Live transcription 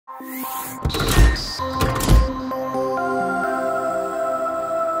Okay,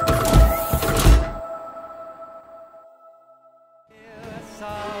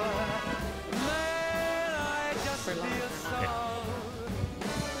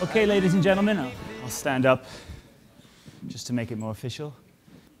 ladies and gentlemen, I'll stand up just to make it more official.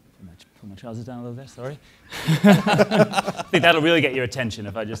 Pull my trousers down a little bit, sorry. I think that'll really get your attention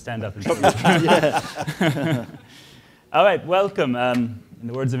if I just stand up and yeah. All right, welcome. In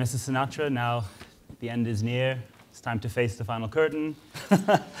the words of Mrs. Sinatra, now the end is near. It's time to face the final curtain.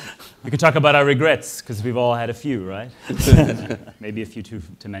 We could talk about our regrets, because we've all had a few, right? Maybe a few too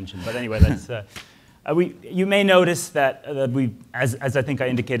to mention. But anyway, let's... you may notice that, we, as I think I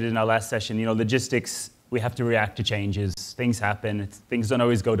indicated in our last session, you know, logistics, we have to react to changes. Things happen. Things don't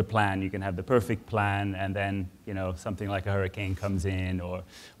always go to plan. You can have the perfect plan, and then, you know, something like a hurricane comes in or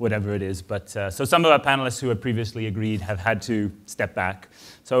whatever it is. But so some of our panelists who had previously agreed have had to step back.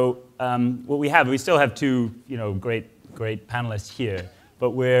 So what we still have two, you know, great panelists here,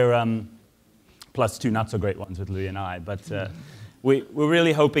 but we're plus two not so great ones with Louis and I. But we're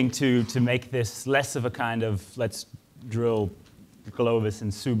really hoping to make this less of a kind of let's drill Glovis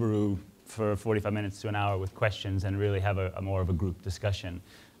and Subaru for 45 minutes to an hour with questions and really have a more of a group discussion.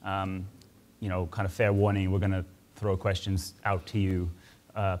 You know, kind of fair warning, we're going to throw questions out to you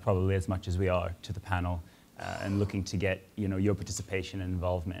probably as much as we are to the panel and looking to get, you know, your participation and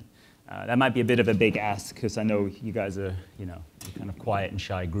involvement. That might be a bit of a big ask because I know you guys are, you know, kind of quiet and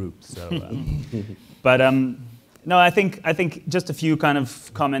shy group. So, no, I think just a few kind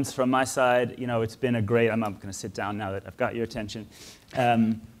of comments from my side. You know, it's been a great. I'm going to sit down now that I've got your attention.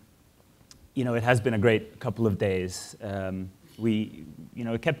 You know, it has been a great couple of days. You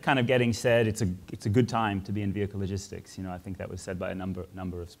know, it kept kind of getting said. It's a good time to be in vehicle logistics. You know, I think that was said by a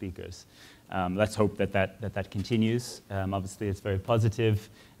number of speakers. Let's hope that continues. Obviously, it's very positive,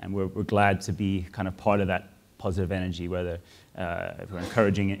 and we're glad to be kind of part of that positive energy, whether we're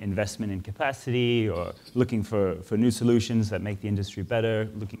encouraging investment in capacity or looking for new solutions that make the industry better,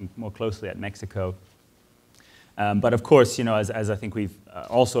 looking more closely at Mexico. But of course, you know, as I think we've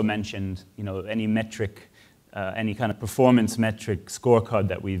also mentioned, you know, any metric, any kind of performance metric scorecard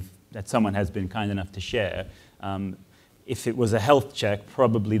that someone has been kind enough to share, if it was a health check,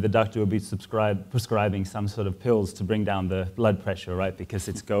 probably the doctor would be prescribing some sort of pills to bring down the blood pressure, right? Because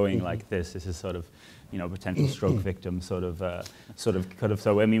it's going like this. This is sort of, you know, potential stroke victim sort of.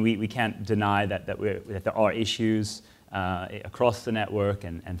 So I mean, we can't deny that there are issues across the network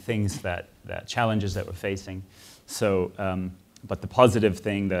and things that challenges that we're facing. So, but the positive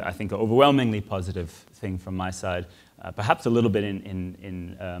thing, that I think overwhelmingly positive thing from my side, perhaps a little bit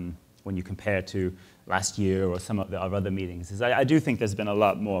in when you compare to last year or some of our other meetings, is I do think there's been a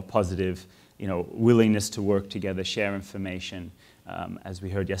lot more positive, you know, willingness to work together, share information, as we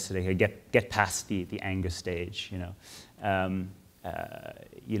heard yesterday, get past the anger stage, you know.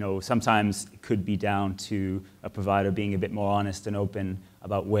 You know, sometimes it could be down to a provider being a bit more honest and open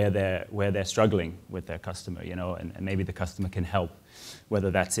about where they're struggling with their customer, you know, and maybe the customer can help,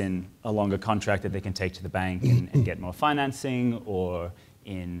 whether that's in a longer contract that they can take to the bank and get more financing, or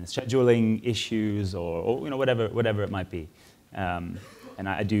in scheduling issues, or you know, whatever it might be. And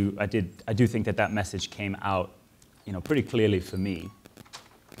I do think that message came out, you know, pretty clearly for me,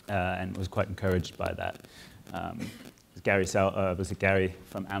 and was quite encouraged by that. Was it Gary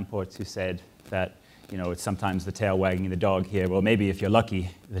from Amports who said that, you know, it's sometimes the tail wagging the dog here. Well, maybe if you're lucky,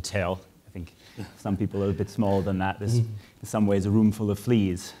 the tail. I think some people are a bit smaller than that. There's in some ways a room full of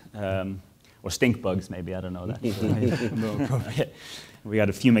fleas, or stink bugs, maybe. I don't know. That's more appropriate. We got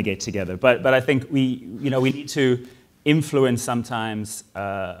to fumigate together. But I think we need to influence sometimes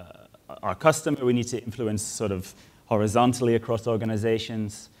our customer. We need to influence sort of horizontally across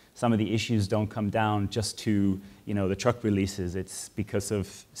organizations. Some of the issues don't come down just to, you know, the truck releases. It's because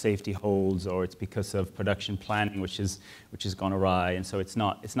of safety holds, or it's because of production planning, which has gone awry. And so it's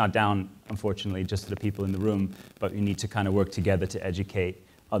not down, unfortunately, just to the people in the room, but you need to kind of work together to educate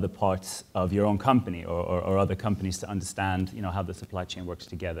other parts of your own company or other companies to understand, you know, how the supply chain works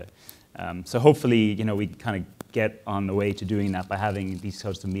together. So hopefully, you know, we kind of get on the way to doing that by having these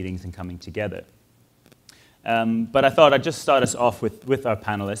sorts of meetings and coming together. But I thought I'd just start us off with our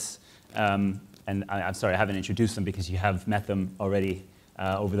panelists. And I'm sorry, I haven't introduced them because you have met them already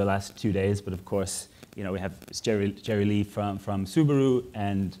over the last 2 days. But of course, you know, we have Jerry Lee from Subaru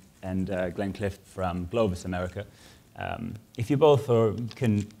and Glenn Clift from Glovis America. If you both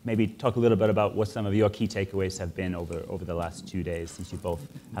can maybe talk a little bit about what some of your key takeaways have been over the last 2 days since you both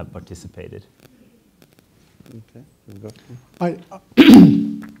have participated. Okay.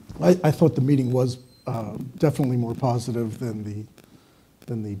 I thought the meeting was definitely more positive than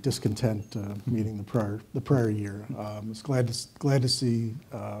the discontent meeting the prior year. I was glad to see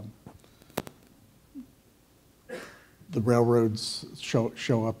the railroads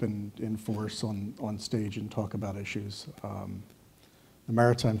show up in force on stage and talk about issues. The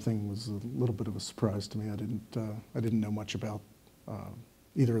maritime thing was a little bit of a surprise to me. I didn't know much about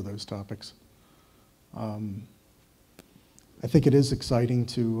either of those topics. I think it is exciting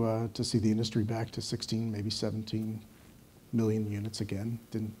to see the industry back to 16, maybe 17 million units again.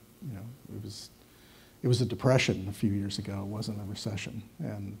 It was a depression a few years ago. It wasn't a recession,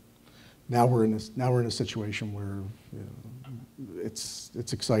 and now we're in a situation where it's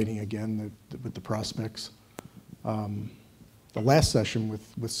exciting again with the prospects. The last session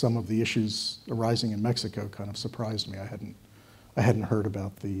with some of the issues arising in Mexico kind of surprised me. I hadn't heard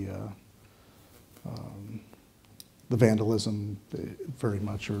about the vandalism very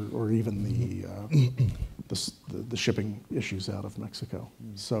much, or even the shipping issues out of Mexico.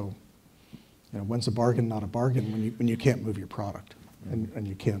 So, when's a bargain not a bargain when you can't move your product and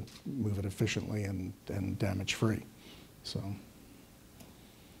you can't move it efficiently and damage free. So,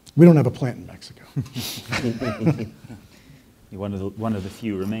 we don't have a plant in Mexico. You're one of the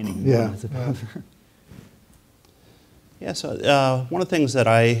few remaining. Yeah. Yeah, so one of the things that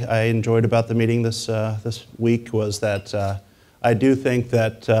I enjoyed about the meeting this week was that I do think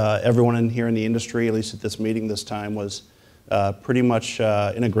that everyone in here in the industry, at least at this meeting this time, was pretty much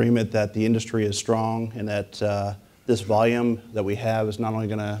in agreement that the industry is strong and that this volume that we have is not only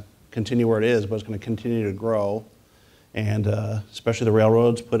going to continue where it is, but it's going to continue to grow. And especially the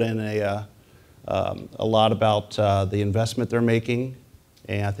railroads put in a lot about the investment they're making,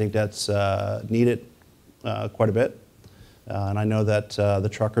 and I think that's needed quite a bit. And I know that the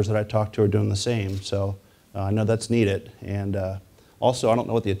truckers that I talked to are doing the same, so I know that's needed. And also, I don't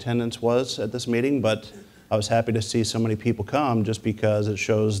know what the attendance was at this meeting, but I was happy to see so many people come just because it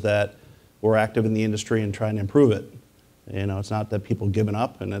shows that we're active in the industry and trying to improve it. It's not that people giving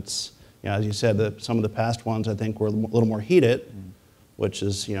up, and it's, as you said, some of the past ones I think were a little more heated, which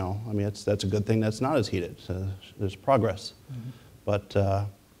is, that's a good thing that's not as heated. So there's progress. But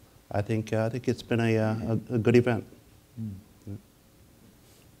I think it's been a good event.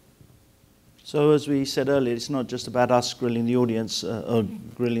 So as we said earlier, it's not just about us grilling the audience or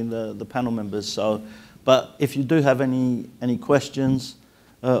grilling the panel members. So, but if you do have any questions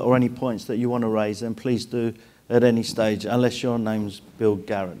or any points that you want to raise, then please do at any stage, unless your name's Bill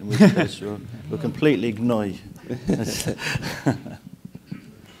Garrett, in which case we'll completely ignore you.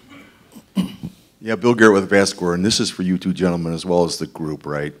 Yeah, Bill Garrett with Vascor, and this is for you two gentlemen as well as the group,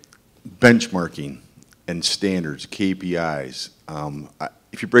 right? Benchmarking and standards, KPIs.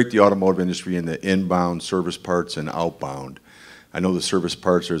 If you break the automotive industry into inbound, service parts, and outbound, I know the service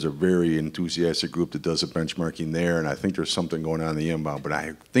parts, there's a very enthusiastic group that does the benchmarking there, and I think there's something going on in the inbound, but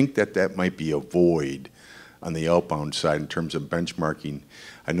I think that might be a void on the outbound side in terms of benchmarking.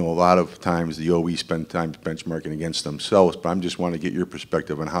 I know a lot of times the OE spend time benchmarking against themselves, but I just want to get your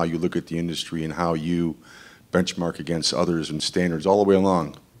perspective on how you look at the industry and how you benchmark against others and standards all the way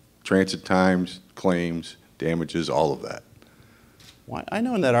along. Transit times, claims, damages, all of that. Well, I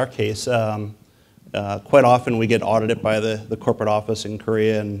know in our case, quite often we get audited by the corporate office in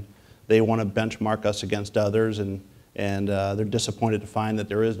Korea, and they want to benchmark us against others, and they're disappointed to find that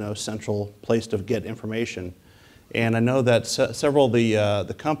there is no central place to get information. And I know that several of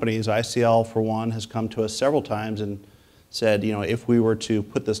the companies, ICL for one, has come to us several times and said, if we were to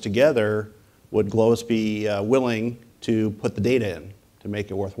put this together, would Glovis be willing to put the data in to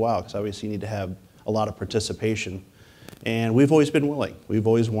make it worthwhile? Because obviously you need to have a lot of participation. And we've always been willing. We've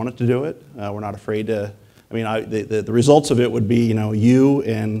always wanted to do it. We're not afraid to. The results of it would be, you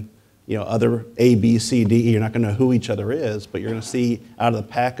and other A, B, C, D. You're not going to know who each other is, but you're going to see out of the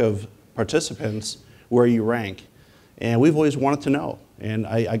pack of participants where you rank. And we've always wanted to know. And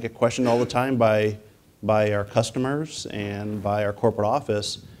I get questioned all the time by our customers and by our corporate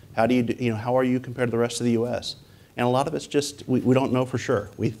office. How do you, how are you compared to the rest of the U.S.? And a lot of it's just we don't know for sure.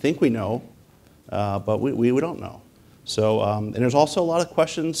 We think we know, but we don't know. So, and there's also a lot of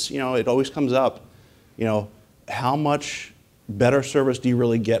questions, it always comes up, how much better service do you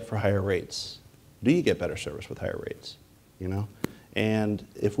really get for higher rates? Do you get better service with higher rates? And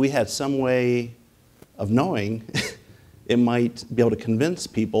if we had some way of knowing, it might be able to convince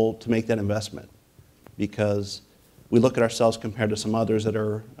people to make that investment, because we look at ourselves compared to some others that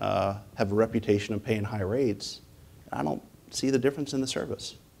are have a reputation of paying high rates. I don't see the difference in the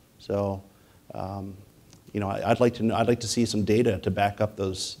service. So, I'd like to see some data to back up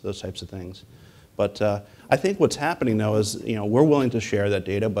those types of things. But I think what's happening though is we're willing to share that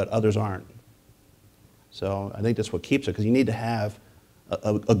data, but others aren't. So I think that's what keeps it, because you need to have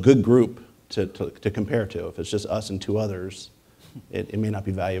a good group to compare to. If it's just us and two others, it may not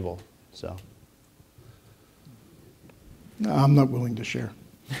be valuable. So. No, I'm not willing to share.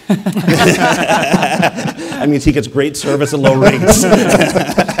 That means he gets great service at low rates.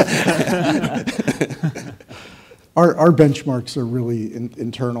 Our benchmarks are really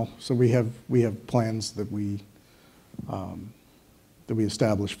internal, so we have plans that we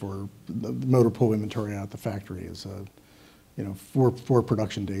establish for the motor pool inventory out at the factory is 4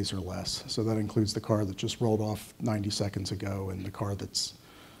 production days or less. So that includes the car that just rolled off 90 seconds ago and the car that's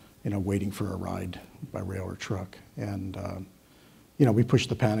waiting for a ride by rail or truck. And we push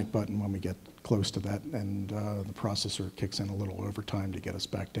the panic button when we get close to that, and the processor kicks in a little overtime to get us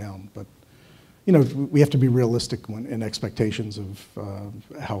back down. But we have to be realistic in expectations of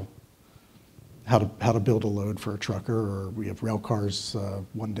how to build a load for a trucker, or we have rail cars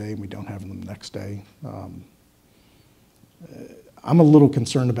one day and we don't have them the next day. I'm a little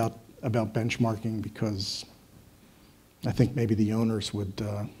concerned about benchmarking because I think maybe the owners would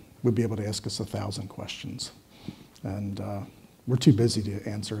be able to ask us 1,000 questions, and we're too busy to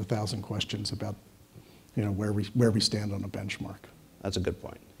answer 1,000 questions about where we stand on a benchmark. That's a good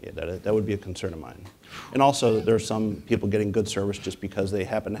point. Yeah, that would be a concern of mine. And also, there are some people getting good service just because they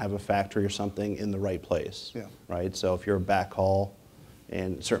happen to have a factory or something in the right place. Yeah. Right. So if you're a backhaul,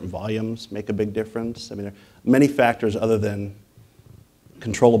 and certain volumes make a big difference. I mean, there are many factors other than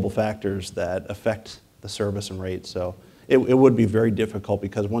controllable factors that affect the service and rate. So it would be very difficult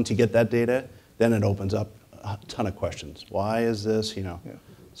because once you get that data, then it opens up a ton of questions. Why is this? Yeah.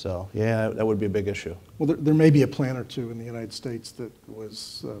 So yeah, that would be a big issue. Well, there may be a plant or two in the United States that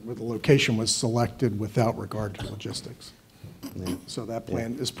was where the location was selected without regard to logistics. Yeah. So that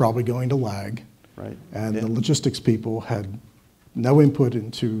plant is probably going to lag. Right. And Yeah. the logistics people had no input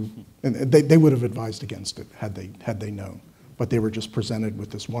into, and they would have advised against it had they known. But they were just presented with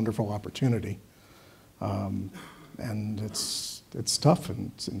this wonderful opportunity, and it's tough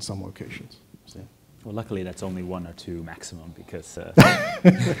in some locations. Yeah. Well, luckily that's only 1 or 2 maximum because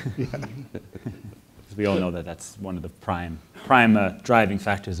we all know that that's one of the prime driving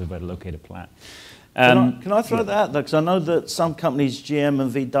factors of where to locate a plant. Can I throw that out there? Because I know that some companies, GM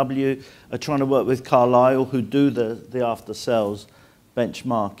and VW, are trying to work with Carlisle, who do the after-sales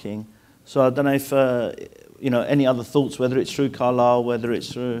benchmarking. So I don't know if any other thoughts, whether it's through Carlisle, whether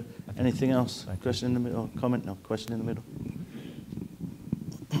it's through anything else. Question in the middle, or comment? No, question in the middle.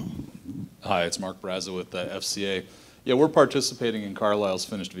 Hi, it's Mark Braza with FCA. Yeah, we're participating in Carlisle's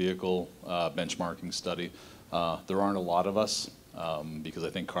finished vehicle benchmarking study. There aren't a lot of us because I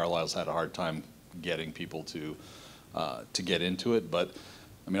think Carlisle's had a hard time getting people to get into it. But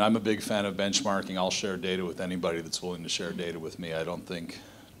I mean, I'm a big fan of benchmarking. I'll share data with anybody that's willing to share data with me. I don't think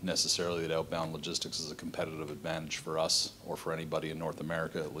necessarily that outbound logistics is a competitive advantage for us or for anybody in North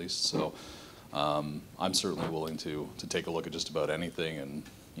America at least. So I'm certainly willing to take a look at just about anything, and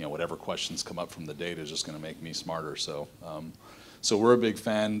whatever questions come up from the data is just going to make me smarter. So so we're a big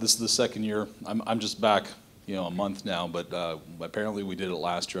fan. This is the second year. I'm just back a month now, but apparently we did it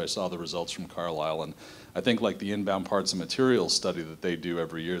last year. I saw the results from Carlisle, and I think like the inbound parts and materials study that they do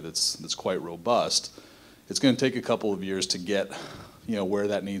every year that's quite robust. It's going to take a couple of years to get where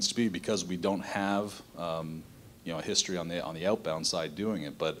that needs to be because we don't have a history on the outbound side doing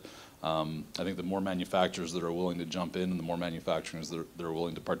it. But I think the more manufacturers that are willing to jump in and the more manufacturers that are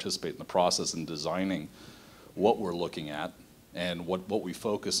willing to participate in the process in designing what we're looking at and what we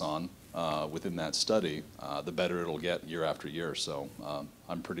focus on within that study, the better it'll get year after year. So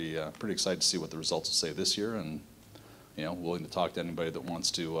I'm pretty excited to see what the results will say this year, and willing to talk to anybody that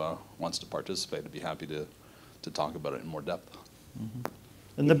wants to participate. I'd be happy to talk about it in more depth. Mm-hmm.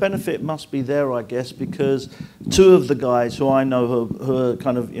 And the benefit must be there, I guess, because 2 of the guys who I know who are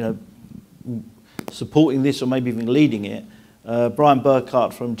kind of supporting this or maybe even leading it, Brian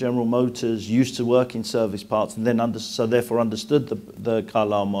Burkhart from General Motors used to work in service parts and then therefore understood the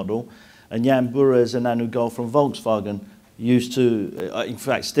Carlisle model, and Jan Burres and Anu Gol from Volkswagen used to, in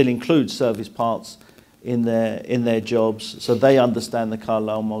fact, still include service parts in their jobs, so they understand the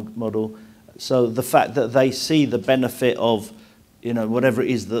Carlisle model. So the fact that they see the benefit of whatever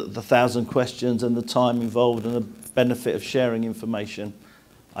it is, the 1,000 questions and the time involved and the benefit of sharing information,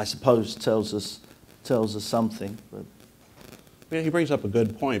 I suppose tells us something. But. Yeah, he brings up a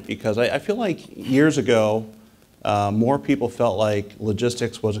good point because I feel like years ago, more people felt like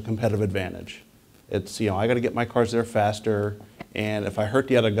logistics was a competitive advantage. It's, I got to get my cars there faster, and if I hurt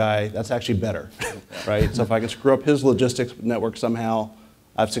the other guy, that's actually better, right? So if I can screw up his logistics network somehow,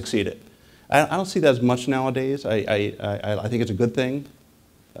 I've succeeded. I don't see that as much nowadays. I think it's a good thing.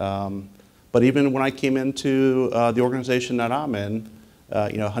 But even when I came into the organization that I'm in,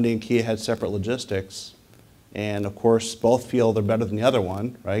 Hyundai and Kia had separate logistics, and of course, both feel they're better than the other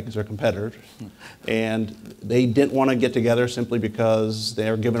one, right, because they're competitors. And they didn't want to get together simply because they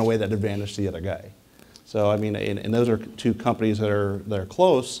were giving away that advantage to the other guy. So, I mean, and those are two companies that are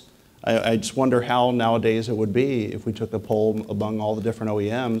close. I just wonder how nowadays it would be if we took a poll among all the different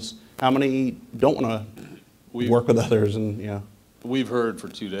OEMs. How many don't want to work with others? And we've heard for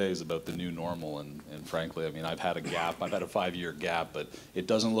 2 days about the new normal, and frankly, I mean, I've had a gap. I've had a 5-year gap, but it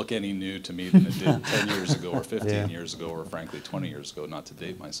doesn't look any new to me than it did 10 years ago or 15 years ago or frankly 20 years ago, not to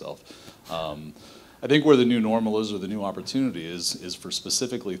date myself. I think where the new normal is, or the new opportunity is for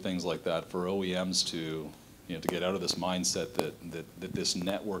specifically things like that, for OEMs to get out of this mindset that this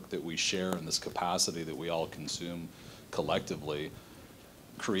network that we share and this capacity that we all consume collectively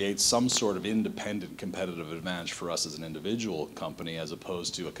creates some sort of independent competitive advantage for us as an individual company, as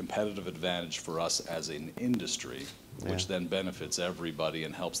opposed to a competitive advantage for us as an industry, which then benefits everybody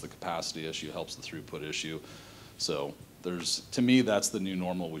and helps the capacity issue, helps the throughput issue. So to me, that's the new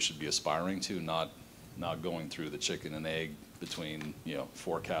normal we should be aspiring to, not going through the chicken and egg between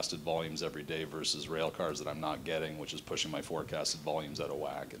forecasted volumes every day versus rail cars that I'm not getting, which is pushing my forecasted volumes out of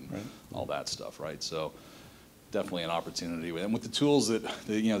whack and all that stuff, right? So definitely an opportunity. And with the tools that,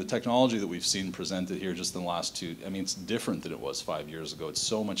 the technology that we've seen presented here just in the last I mean, it's different than it was 5 years ago. It's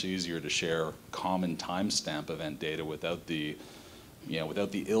so much easier to share common timestamp event data without the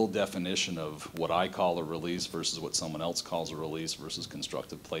ill definition of what I call a release versus what someone else calls a release versus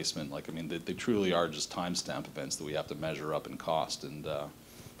constructive placement. Like, I mean, they truly are just timestamp events that we have to measure up in cost. And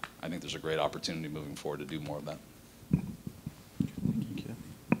I think there's a great opportunity moving forward to do more of that.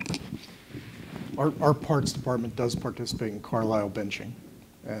 Our parts department does participate in Carlisle benching,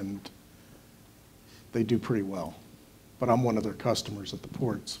 and they do pretty well. But I'm one of their customers at the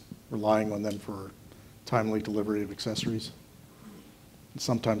ports, relying on them for timely delivery of accessories. And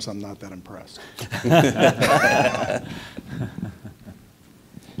sometimes I'm not that impressed.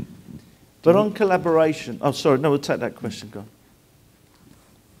 But on collaboration, oh, sorry, no, we'll take that question, go on.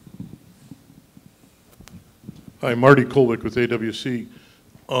 Hi, Marty Kolwick with AWC.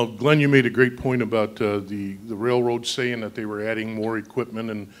 Glenn, you made a great point about the railroad saying that they were adding more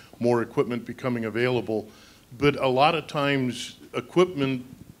equipment and more equipment becoming available. But a lot of times, equipment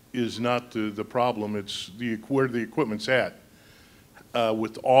is not the problem. It's where the equipment's at.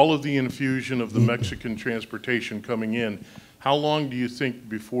 With all of the infusion of the Mexican transportation coming in, how long do you think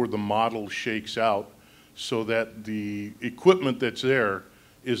before the model shakes out so that the equipment that's there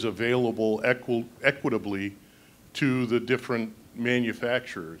is available equitably to the different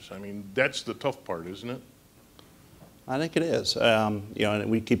manufacturers? I mean, that's the tough part, isn't it? I think it is. And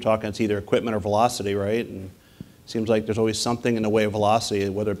we keep talking, it's either equipment or velocity, right? And it seems like there's always something in the way of velocity,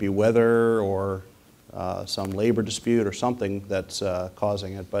 whether it be weather or some labor dispute or something that's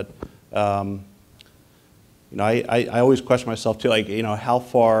causing it. But I always question myself too, like, how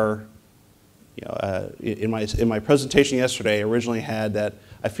far, in my presentation yesterday, I originally had that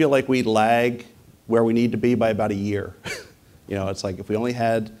I feel like we lag where we need to be by about a year. It's like if we only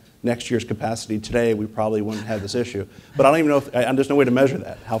had next year's capacity today, we probably wouldn't have this issue. But I don't even know there's no way to measure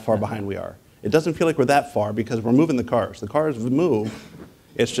that, how far behind we are. It doesn't feel like we're that far because we're moving the cars. The cars move.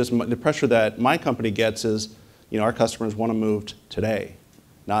 It's just the pressure that my company gets is, our customers want to move today,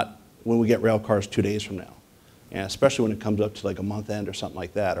 not when we get rail cars 2 days from now. And especially when it comes up to like a month end or something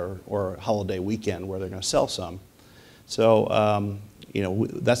like that, or a holiday weekend where they're going to sell some. So,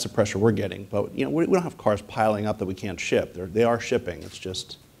 that's the pressure we're getting. But, we don't have cars piling up that we can't ship. They are shipping. It's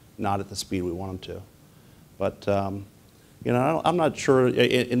just not at the speed we want them to. But, I'm not sure.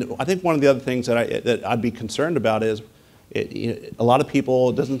 And I think one of the other things that I'd be concerned about is a lot of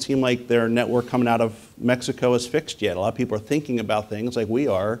people, it doesn't seem like their network coming out of Mexico is fixed yet. A lot of people are thinking about things like we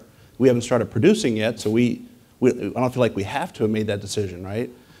are. We haven't started producing yet, so I don't feel like we have to have made that decision, right?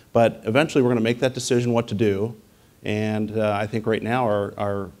 But eventually we're going to make that decision what to do. And I think right now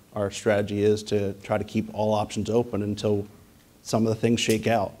our strategy is to try to keep all options open until some of the things shake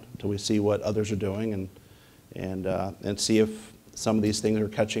out, until we see what others are doing and see if some of these things are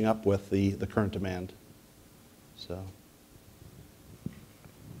catching up with the current demand. So.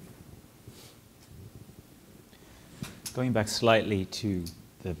 Going back slightly to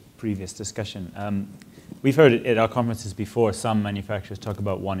the previous discussion, we've heard at our conferences before some manufacturers talk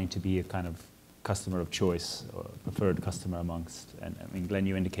about wanting to be a kind of customer of choice or preferred customer amongst, and I mean, Glenn,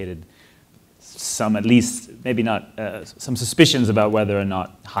 you indicated some, at least, maybe not, some suspicions about whether or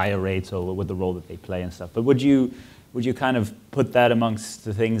not higher rates or what the role that they play and stuff. But would you kind of put that amongst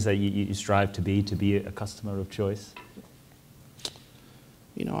the things that you strive to be a customer of choice?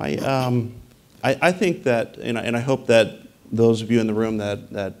 I think that, and I hope that those of you in the room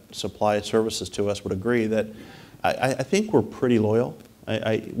that supply services to us would agree that I think we're pretty loyal.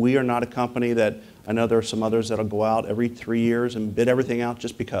 We are not a company that, I know there are some others that'll go out every 3 years and bid everything out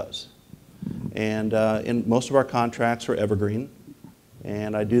just because. And most of our contracts are evergreen.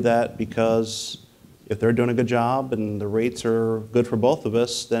 And I do that because if they're doing a good job and the rates are good for both of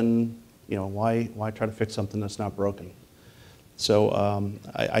us, then why try to fix something that's not broken? So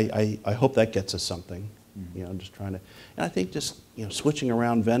I hope that gets us something. Just trying to, and I think just switching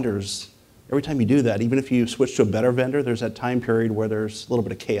around vendors. Every time you do that, even if you switch to a better vendor, there's that time period where there's a little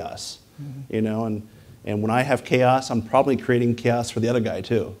bit of chaos, and when I have chaos, I'm probably creating chaos for the other guy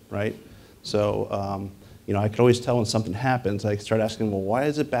too, right? So I can always tell when something happens. I start asking, well, why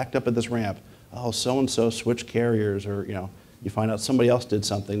is it backed up at this ramp? Oh, so and so switched carriers, or you find out somebody else did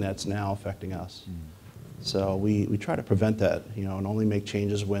something that's now affecting us. So we try to prevent that, and only make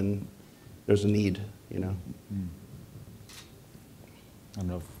changes when there's a need, I don't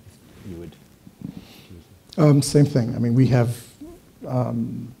know if you would. Same thing. I mean, we have,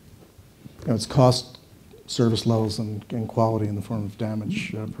 it's cost, service levels, and quality in the form of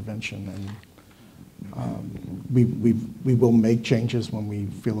damage prevention, and we will make changes when we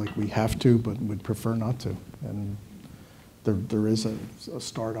feel like we have to, but would prefer not to. And there is a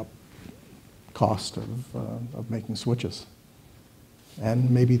startup cost of making switches,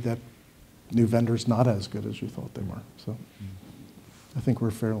 and maybe that new vendor's not as good as you thought they were. So I think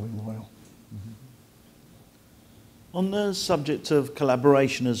we're fairly loyal. On the subject of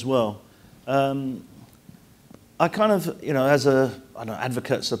collaboration as well, I kind of, as a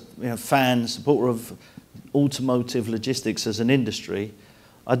advocate, fan, supporter of automotive logistics as an industry,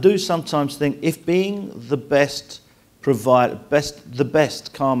 I do sometimes think if being the best the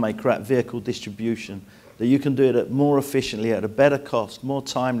best car maker at vehicle distribution, that you can do it more efficiently, at a better cost, more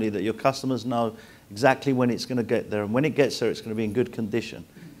timely, that your customers know exactly when it's going to get there, and when it gets there, it's going to be in good condition.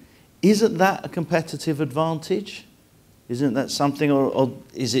 Isn't that a competitive advantage? Isn't that something, or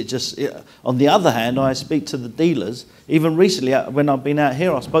is it just, on the other hand, I speak to the dealers, even recently when I've been out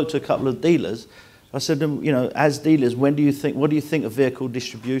here, I spoke to a couple of dealers. I said to them, as dealers, what do you think of vehicle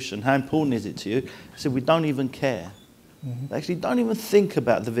distribution? How important is it to you? I said, we don't even care. They actually don't even think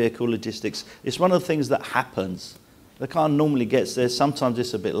about the vehicle logistics. It's one of the things that happens. The car normally gets there. Sometimes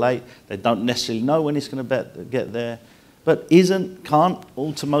it's a bit late. They don't necessarily know when it's going to get there. But can't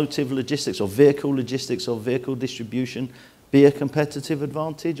automotive logistics or vehicle distribution be a competitive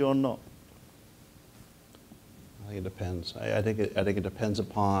advantage or not? I think it depends. I think it depends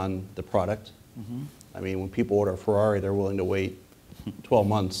upon the product. I mean, when people order a Ferrari, they're willing to wait 12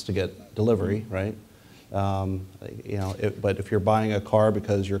 months to get delivery, right? But if you're buying a car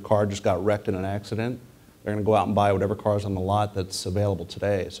because your car just got wrecked in an accident, they're going to go out and buy whatever car's on the lot that's available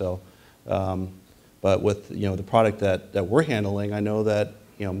today. So, but with the product that we're handling, I know that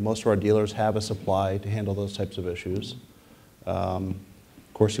most of our dealers have a supply to handle those types of issues. Of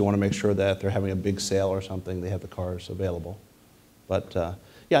course, you want to make sure that if they're having a big sale or something, they have the cars available. But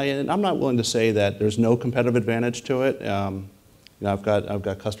yeah, and I'm not willing to say that there's no competitive advantage to it. I've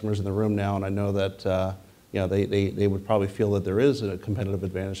got customers in the room now, and I know that they would probably feel that there is a competitive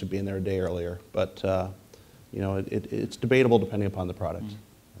advantage to being there a day earlier. But it's debatable depending upon the product,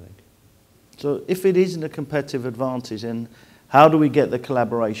 I think. So if it isn't a competitive advantage, then how do we get the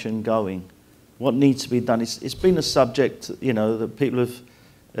collaboration going? What needs to be done? It's been a subject, that people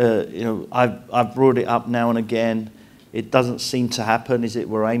have, I've brought it up now and again. It doesn't seem to happen. Is it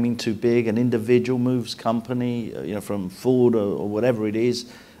we're aiming too big? An individual moves company, from Ford or whatever it is,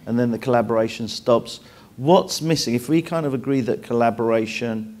 and then the collaboration stops. What's missing? If we kind of agree that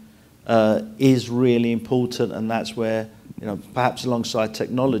collaboration is really important, and that's where, perhaps alongside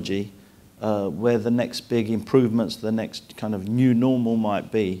technology, where the next big improvements, the next kind of new normal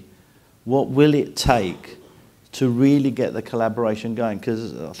might be, what will it take to really get the collaboration going?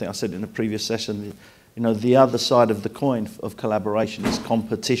 Because I think I said in a previous session, the other side of the coin of collaboration is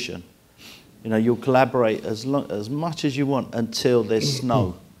competition. You'll collaborate as much as you want until there's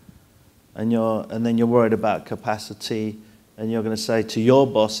snow, and then you're worried about capacity, and you're going to say to your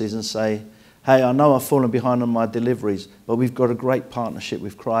bosses and say, hey, I know I've fallen behind on my deliveries, but we've got a great partnership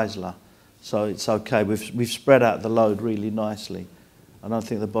with Chrysler, so it's okay. We've spread out the load really nicely. I don't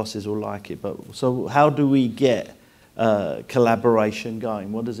think the bosses will like it, but so how do we get collaboration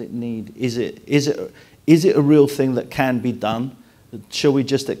going? What does it need? Is it a real thing that can be done? Shall we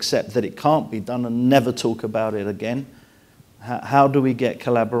just accept that it can't be done and never talk about it again? How do we get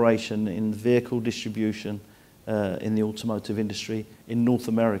collaboration in vehicle distribution in the automotive industry, in North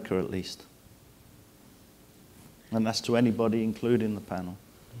America at least? And that's to anybody, including the panel.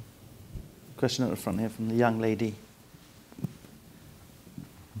 Question at the front here from the young lady.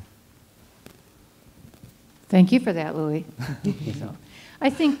 Thank you for that, Louis. So, I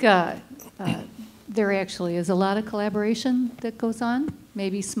think there actually is a lot of collaboration that goes on,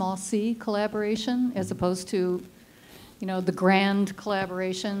 maybe small c collaboration as opposed to, you know, the grand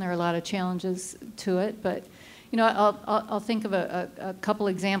collaboration. There are a lot of challenges to it, but you know, I'll think of a couple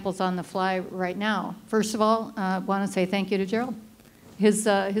examples on the fly right now. First of all, I want to say thank you to Gerald.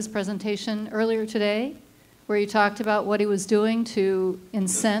 His presentation earlier today, where he talked about what he was doing to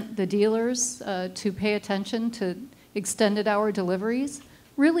incent the dealers to pay attention to extended hour deliveries,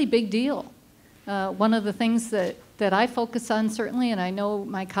 really big deal. One of the things that I focus on certainly, and I know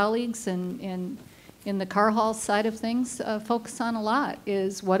my colleagues in the car haul side of things focus on a lot,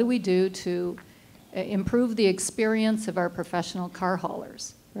 is what do we do to improve the experience of our professional car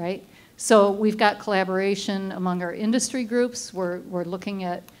haulers, right? So we've got collaboration among our industry groups. We're looking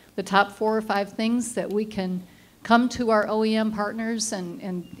at the top 4 or 5 things that we can come to our OEM partners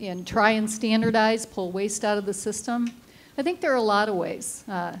and try and standardize, pull waste out of the system. I think there are a lot of ways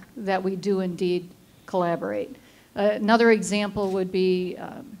that we do indeed collaborate. Another example would be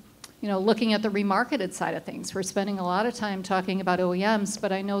you know, looking at the remarketed side of things. We're spending a lot of time talking about OEMs,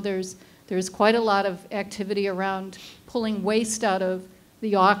 but I know there's quite a lot of activity around pulling waste out of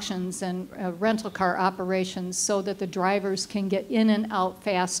the auctions and rental car operations so that the drivers can get in and out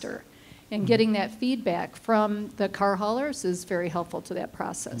faster. And getting that feedback from the car haulers is very helpful to that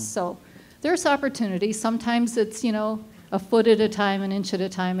process. So there's opportunity. Sometimes it's, you know, a foot at a time, an inch at a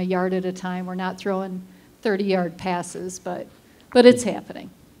time, a yard at a time. We're not throwing 30-yard passes, but it's happening.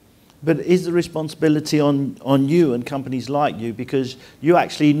 But is the responsibility on you and companies like you, because you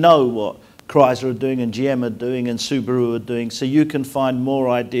actually know what Chrysler are doing and GM are doing and Subaru are doing, so you can find more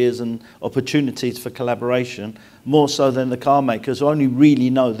ideas and opportunities for collaboration, more so than the car makers who only really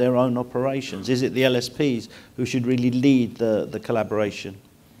know their own operations? Is it the LSPs who should really lead the collaboration?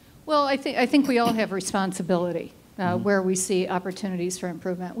 Well, I think we all have responsibility where we see opportunities for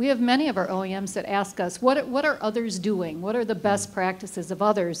improvement. We have many of our OEMs that ask us, what are others doing? What are the best practices of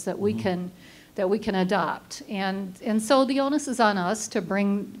others that we can adopt? And so the onus is on us to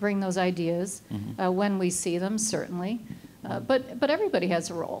bring those ideas when we see them, certainly. But everybody has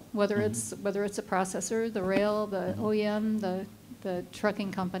a role, whether it's a processor, the rail, the OEM, the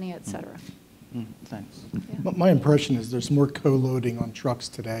trucking company, et cetera. Thanks. Yeah. My impression is there's more co-loading on trucks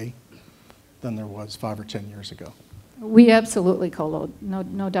today than there was 5 or 10 years ago. We absolutely co-load,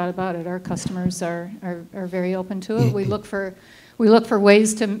 no doubt about it. Our customers are very open to it. We look for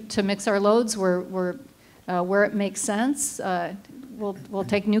ways to mix our loads where it makes sense. We'll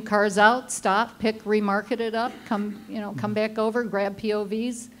take new cars out, stop, pick, remarket it up, come back over, grab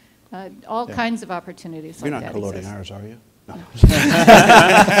POVs, all kinds of opportunities like that. You're not co-loading ours, are you? No.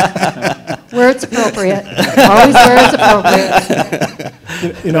 Where it's appropriate, always where it's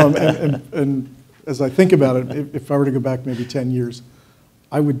appropriate. You know, and as I think about it, if I were to go back maybe 10 years,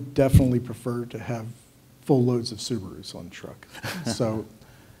 I would definitely prefer to have full loads of Subarus on the truck. So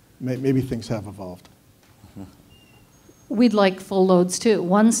maybe things have evolved. We'd like full loads too.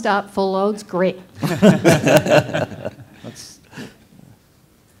 One-stop full loads, great.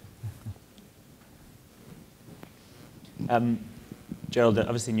 Gerald,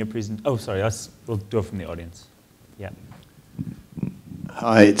 obviously in your presentation, oh sorry, we'll do it from the audience. Yeah.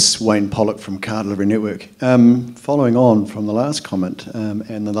 Hi, it's Wayne Pollock from Car Delivery Network. Following on from the last comment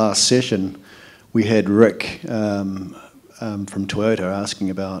and the last session, we had Rick from Toyota asking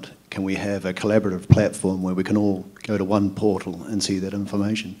about, can we have a collaborative platform where we can all go to one portal and see that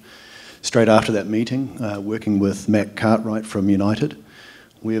information. Straight after that meeting, working with Matt Cartwright from United,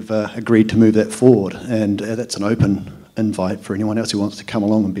 we've agreed to move that forward, and that's an open invite for anyone else who wants to come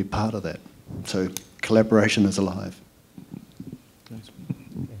along and be part of that. So collaboration is alive.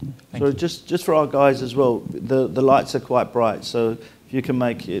 So just for our guys as well, the lights are quite bright, so if you can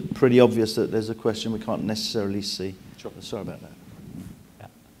make it pretty obvious that there's a question we can't necessarily see. Sure. Sorry about that.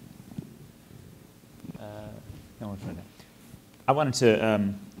 I wanted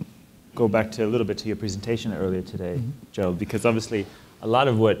to go back to a little bit to your presentation earlier today, Gerald, because obviously a lot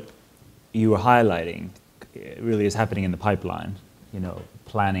of what you were highlighting really is happening in the pipeline. You know,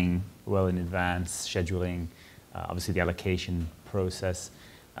 planning well in advance, scheduling, obviously the allocation process.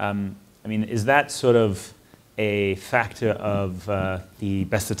 I mean, is that sort of a factor of the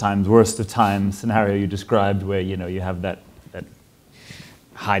best of times, worst of times scenario you described, where you know you have that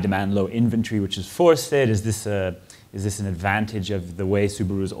high demand, low inventory, which is forced it? Is this an advantage of the way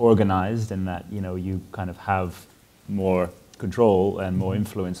Subaru is organized, and that you kind of have more control and more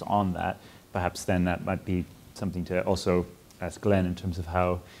influence on that? Perhaps then that might be something to also ask Glenn in terms of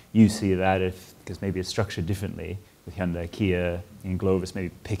how you see that, because maybe it's structured differently Hyundai, Kia, in Glovis,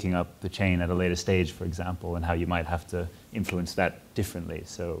 maybe picking up the chain at a later stage, for example, and how you might have to influence that differently.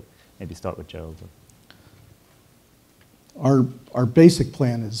 So maybe start with Gerald. Our basic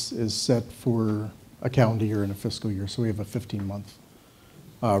plan is set for a calendar year and a fiscal year, so we have a 15-month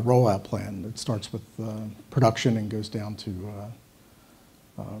rollout plan. It starts with production and goes down to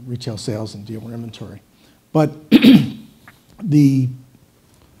retail sales and dealer inventory. But the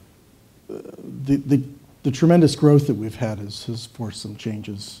tremendous growth that we've had has forced some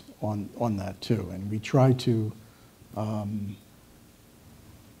changes on that too, and we try to.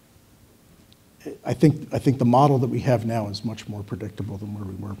 I think the model that we have now is much more predictable than where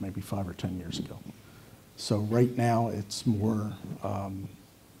we were maybe 5 or 10 years ago. So right now it's more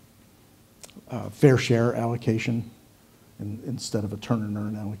fair share allocation instead of a turn and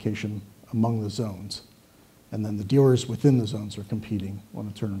earn allocation among the zones. And then the dealers within the zones are competing on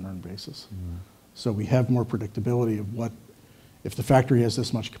a turn and earn basis. Mm-hmm. So we have more predictability of what, if the factory has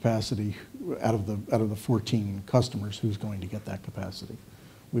this much capacity out of the 14 customers, who's going to get that capacity.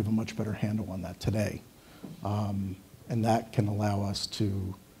 We have a much better handle on that today. And that can allow us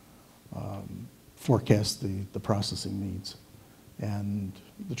to forecast the processing needs and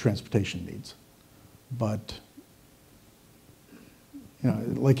the transportation needs. But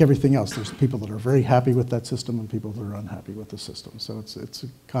like everything else, there's people that are very happy with that system and people that are unhappy with the system. So it's a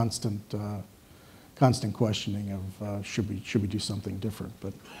constant questioning of should we do something different.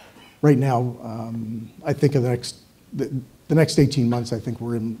 But right now, I think of the next 18 months, I think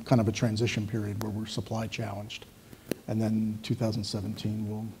we're in kind of a transition period where we're supply challenged. And then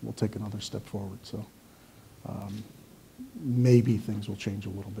 2017, we'll take another step forward. So maybe things will change a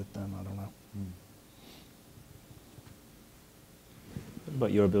little bit then, I don't know. What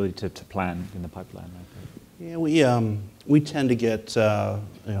about your ability to plan in the pipeline? Yeah, we tend to get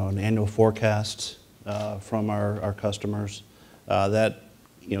an annual forecast from our customers that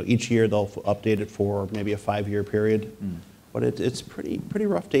each year they'll update it for maybe a 5-year period. But it's pretty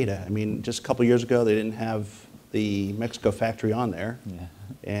rough data. I mean, just a couple years ago, they didn't have the Mexico factory on there,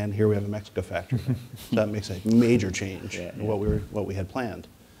 and here we have a Mexico factory. So that makes a major change in what we had planned.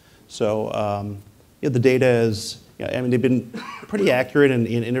 So the data is, I mean, they've been pretty accurate,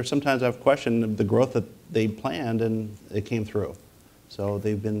 and sometimes I've questioned the growth that they planned, and it came through. So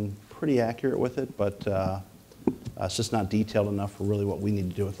they've been pretty accurate with it, but it's just not detailed enough for really what we need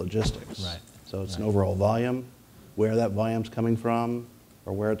to do with logistics. Right. So it's an overall volume. Where that volume's coming from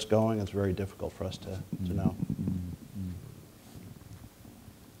or where it's going, it's very difficult for us to know.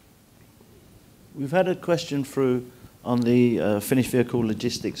 We've had a question through on the Finished Vehicle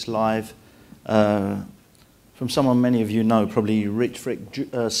Logistics Live from someone many of you know, probably Rich Frick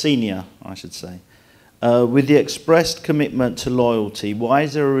Senior, I should say. With the expressed commitment to loyalty, why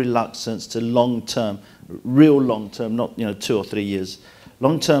is there a reluctance to long-term, real long-term, not 2 or 3 years,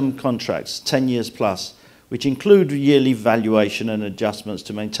 long-term contracts, 10 years plus, which include yearly valuation and adjustments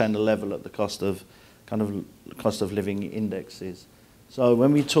to maintain the level at the cost of living indexes. So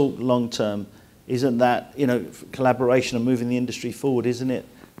when we talk long term, isn't that collaboration and moving the industry forward? Isn't it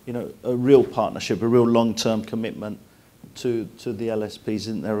a real partnership, a real long term commitment to the LSPs?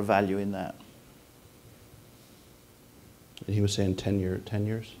 Isn't there a value in that? He was saying 10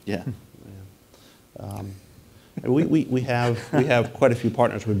 years. Yeah. We have quite a few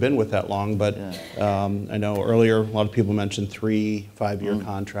partners we've been with that long, but I know earlier a lot of people mentioned 3 5-year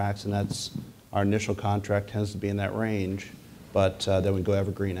contracts, and that's our initial contract tends to be in that range, but then we go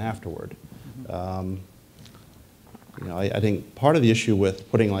evergreen afterward. I think part of the issue with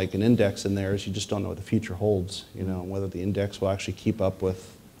putting like an index in there is you just don't know what the future holds. Whether the index will actually keep up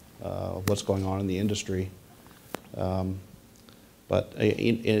with what's going on in the industry. But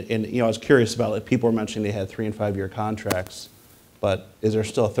I was curious about it. People were mentioning they had 3 and 5 year contracts, but is there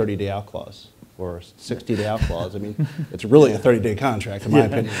still a 30-day out clause or a 60-day out clause? I mean, it's really a 30-day contract, in my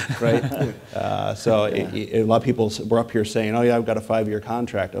opinion, right? So a lot of people were up here saying, "Oh yeah, I've got a 5-year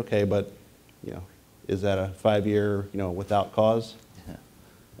contract." Okay, but is that a 5-year without cause?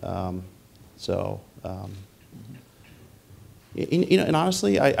 And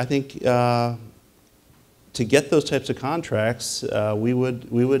honestly, I think. To get those types of contracts, we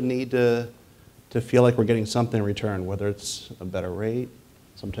would need to feel like we're getting something in return, whether it's a better rate,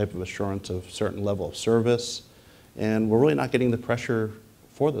 some type of assurance of certain level of service, and we're really not getting the pressure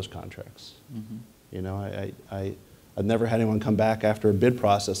for those contracts. I've never had anyone come back after a bid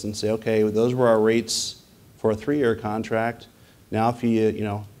process and say, okay, those were our rates for a 3-year contract. Now, if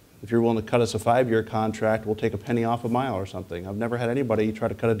you're willing to cut us a 5-year contract, we'll take a penny off a mile or something. I've never had anybody try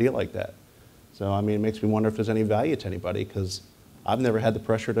to cut a deal like that. So, I mean, it makes me wonder if there's any value to anybody, because I've never had the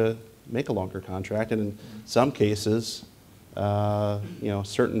pressure to, make a longer contract, and in some cases,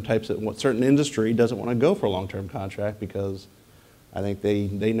 certain certain industry doesn't want to go for a long-term contract because I think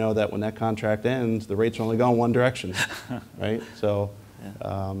they know that when that contract ends, the rates are only going one direction, right? So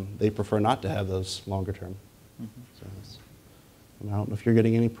they prefer not to have those longer term. So I don't know if you're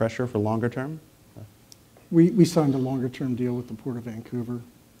getting any pressure for longer term. We signed a longer term deal with the Port of Vancouver.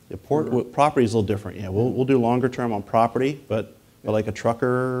 Yeah, property is a little different. Yeah, we'll do longer term on property, but like a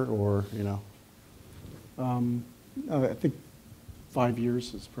trucker or I think 5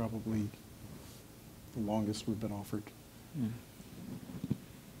 years is probably the longest we've been offered.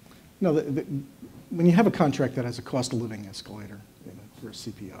 No, when you have a contract that has a cost of living escalator, or a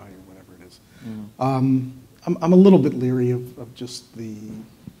CPI or whatever it is, I'm a little bit leery of just the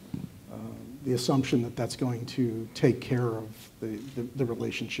assumption that that's going to take care of the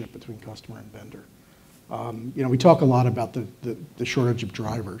relationship between customer and vendor. We talk a lot about the shortage of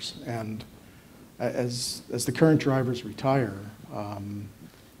drivers, and as the current drivers retire,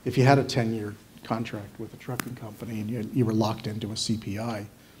 if you had a 10-year contract with a trucking company and you were locked into a CPI,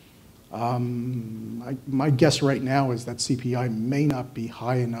 my guess right now is that CPI may not be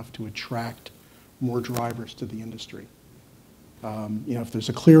high enough to attract more drivers to the industry. If there's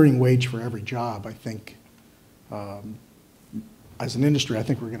a clearing wage for every job, I think, as an industry, I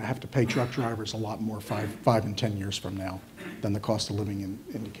think we're going to have to pay truck drivers a lot more 5 and 10 years from now than the cost of living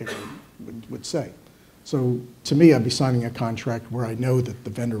indicator would say. So to me, I'd be signing a contract where I know that the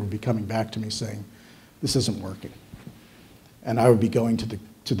vendor would be coming back to me saying, this isn't working. And I would be going to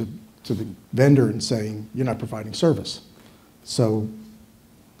the vendor and saying, you're not providing service. So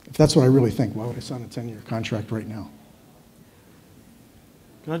if that's what I really think, why would I sign a 10-year contract right now?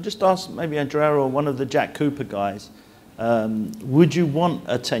 Can I just ask maybe Andrea or one of the Jack Cooper guys, would you want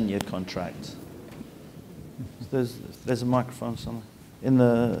a 10-year contract? There's a microphone somewhere.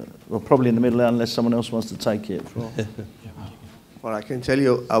 Probably in the middle, unless someone else wants to take it. Well, I can tell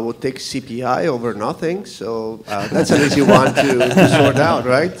you, I would take CPI over nothing, so that's an easy one to sort out,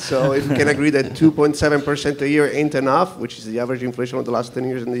 right? So if we can agree that 2.7% a year ain't enough, which is the average inflation of the last 10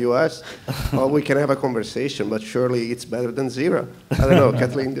 years in the US, well, we can have a conversation, but surely it's better than zero. I don't know,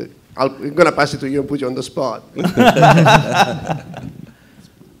 Kathleen, I'm going to pass it to you and put you on the spot.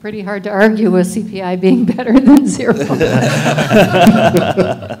 Pretty hard to argue with CPI being better than zero.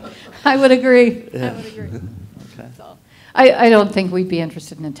 I would agree. Yeah. I would agree. Okay. So, I don't think we'd be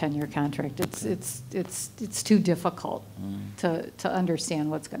interested in a 10-year contract. It's too difficult to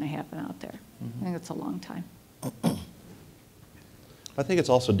understand what's going to happen out there. I think it's a long time. I think it's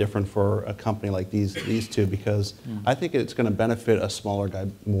also different for a company like these two because I think it's going to benefit a smaller guy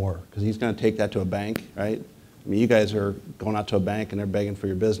more because he's going to take that to a bank, right? I mean, you guys are going out to a bank and they're begging for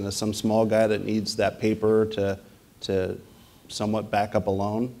your business. Some small guy that needs that paper to somewhat back up a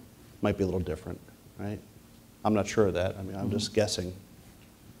loan might be a little different, right? I'm not sure of that. I mean, I'm just guessing.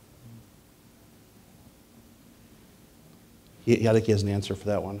 I think he has an answer for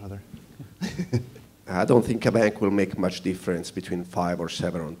that one, Heather. I don't think a bank will make much difference between 5 or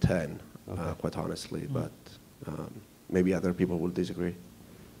 7 or 10, quite honestly, but maybe other people will disagree.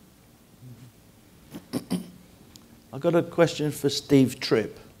 I've got a question for Steve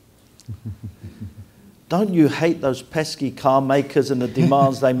Tripp. Don't you hate those pesky car makers and the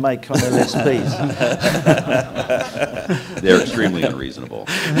demands they make on LSPs? They're extremely unreasonable.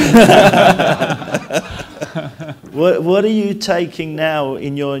 What are you taking now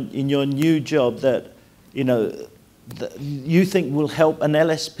in your new job that that you think will help an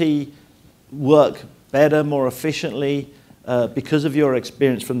LSP work better, more efficiently because of your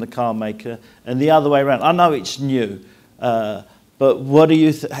experience from the car maker, and the other way around? I know it's new. But what do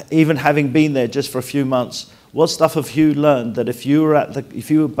you, even having been there just for a few months, what stuff have you learned that if you were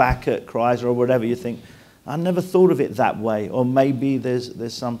back at Chrysler or whatever, you think, I never thought of it that way, or maybe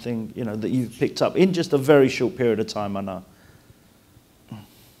there's something that you've picked up in just a very short period of time? I know.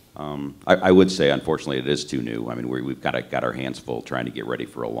 I would say, unfortunately, it is too new. I mean, we've got our hands full trying to get ready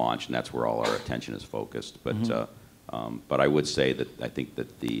for a launch, and that's where all our attention is focused. But but I would say that I think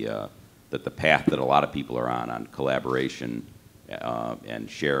that the path that a lot of people are on collaboration and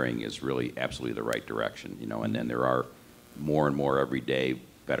sharing is really absolutely the right direction, and then there are more and more every day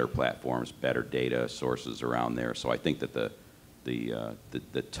better platforms, better data sources around there. So I think that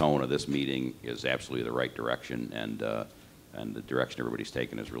the tone of this meeting is absolutely the right direction, and the direction everybody's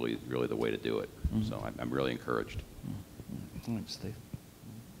taken is really the way to do it. So I'm really encouraged. Thanks, Steve.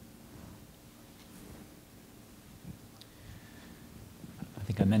 I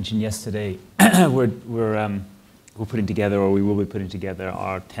think I mentioned yesterday we're putting together, or we will be putting together,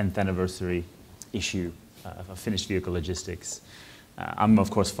 our 10th anniversary issue of Finished Vehicle Logistics. I'm, of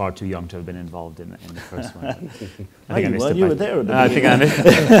course, far too young to have been involved in the first one. I think you were there at the I think I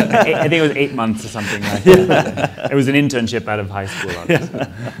think it was 8 months or something like that. It was an internship out of high school, obviously.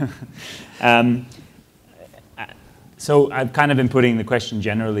 So I've kind of been putting the question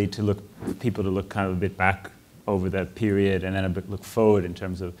generally to people to look kind of a bit back over that period and then a bit look forward in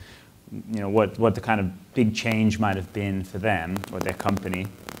terms of what the kind of big change might have been for them or their company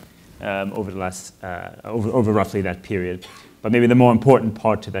over the last over roughly that period. But maybe the more important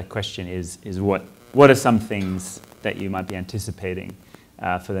part to that question is what are some things that you might be anticipating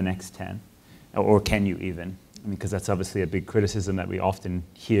for the next 10, or can you even? Because that's obviously a big criticism that we often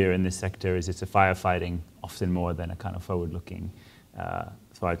hear in this sector is it's a firefighting often more than a kind of forward-looking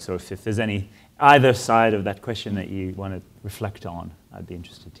fight. So if there's either side of that question that you want to reflect on, I'd be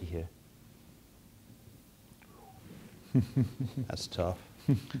interested to hear. That's tough.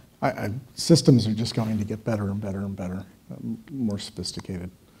 Systems are just going to get better and better and better, more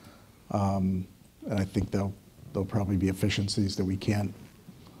sophisticated. And I think there'll probably be efficiencies that we can't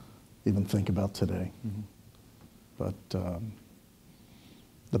even think about today. Mm-hmm. But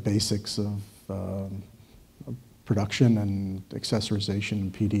the basics of production and accessorization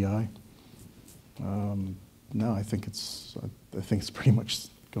and PDI, no, I think it's pretty much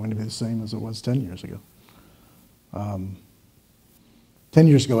going to be the same as it was 10 years ago. 10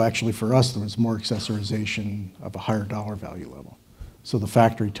 years ago, actually, for us, there was more accessorization of a higher dollar value level. So the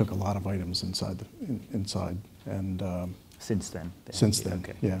factory took a lot of items inside, and since then. Since then,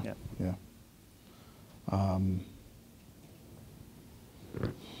 okay. Yeah.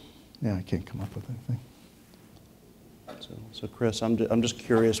 Yeah, I can't come up with anything. So Chris, I'm just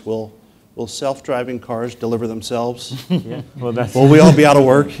curious. Will self-driving cars deliver themselves? Yeah. Well, will we all be out of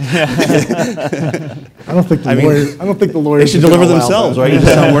work? I don't think the lawyers. They should deliver themselves, right? You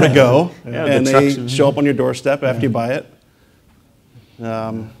just tell them where to go, and they show up on your doorstep after you buy it.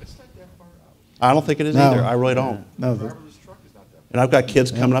 I don't think it is either. I really don't. No. And I've got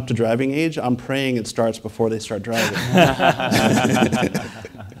kids coming up to driving age. I'm praying it starts before they start driving.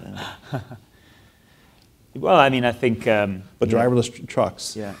 Well, I mean, I think... but driverless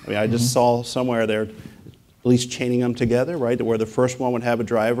trucks. Yeah. I mean, I just saw somewhere they're at least chaining them together, right, where the first one would have a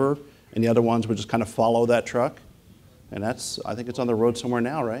driver and the other ones would just kind of follow that truck. And I think it's on the road somewhere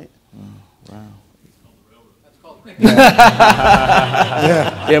now, right? Oh, wow.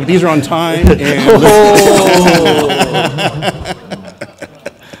 Yeah, but these are on time.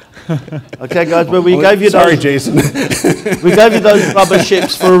 Okay, guys, but we gave you those. Sorry, Jason. We gave you those rubber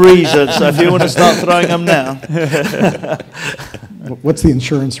ships for a reason. So if you want to start throwing them now. What's the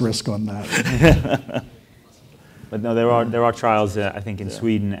insurance risk on that? But no, there are trials, I think, in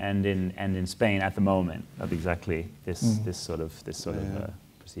Sweden and in Spain at the moment of exactly this sort of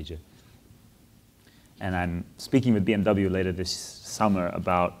procedure. And I'm speaking with BMW later this summer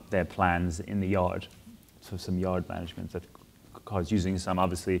about their plans in the yard, so some yard management that cars using some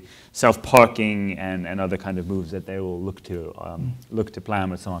obviously self-parking and other kind of moves that they will look to plan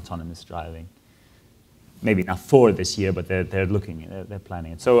with some autonomous driving. Maybe not for this year, but they're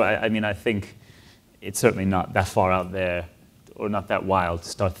planning it. So I mean, I think it's certainly not that far out there, or not that wild to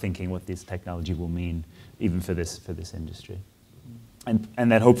start thinking what this technology will mean, even for this industry.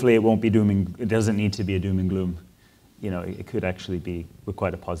 And that hopefully it won't be it doesn't need to be a doom and gloom. It could actually be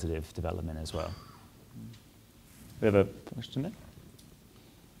quite a positive development as well. We have a question there?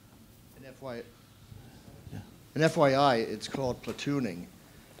 An FYI, it's called platooning,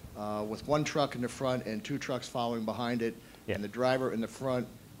 with one truck in the front and two trucks following behind it, and the driver in the front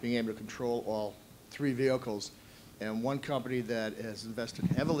being able to control all three vehicles. And one company that has invested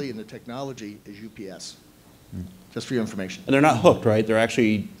heavily in the technology is UPS. Just for your information. And they're not hooked, right? They're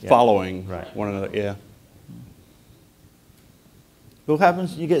actually following one another. Yeah. What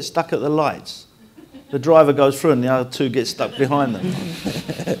happens? You get stuck at the lights. The driver goes through and the other two get stuck behind them.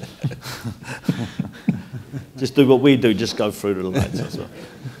 Just do what we do, just go through the lights as well.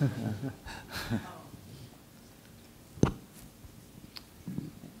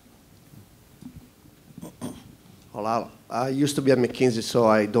 Well, I used to be at McKinsey, so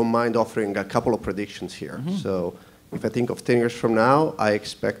I don't mind offering a couple of predictions here. Mm-hmm. So if I think of 10 years from now, I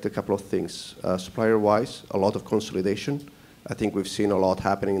expect a couple of things. Supplier-wise, a lot of consolidation. I think we've seen a lot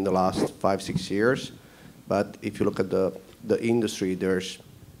happening in the last 5-6 years. But if you look at the industry, there's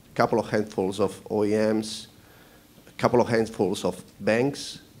a couple of handfuls of OEMs, a couple of handfuls of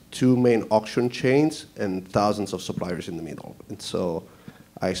banks, 2 main auction chains, and thousands of suppliers in the middle. And so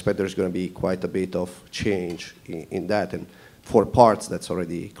I expect there's going to be quite a bit of change in that. And for parts, that's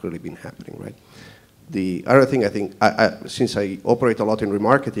already clearly been happening, right? The other thing I think, since I operate a lot in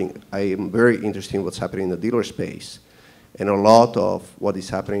remarketing, I am very interested in what's happening in the dealer space. And a lot of what is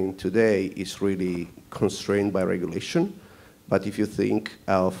happening today is really constrained by regulation. But if you think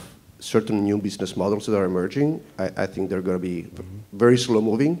of certain new business models that are emerging, I think they're going to be very slow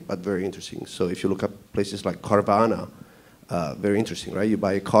moving, but very interesting. So if you look at places like Carvana, very interesting, right? You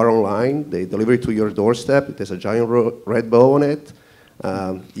buy a car online, they deliver it to your doorstep, there's a giant red bow on it.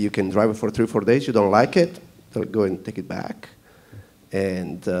 You can drive it for 3 or 4 days, you don't like it, they'll go and take it back.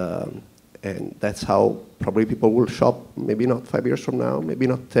 And that's how probably people will shop, maybe not 5 years from now, maybe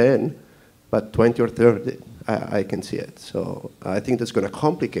not 10, but 20 or 30, I can see it. So I think that's going to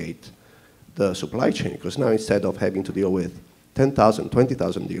complicate the supply chain, because now instead of having to deal with 10,000,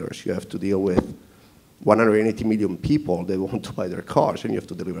 20,000 dealers, you have to deal with 180 million people that want to buy their cars, and you have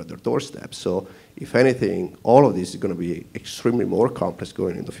to deliver at their doorstep. So if anything, all of this is going to be extremely more complex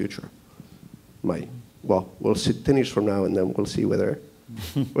going in the future. Well, we'll see 10 years from now, and then we'll see whether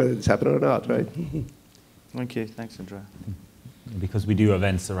it's happening or not, right? Thank you. Thanks, Andrea. Because we do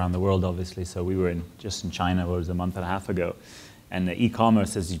events around the world, obviously. So we were just in China, what was it, a month and a half ago. And the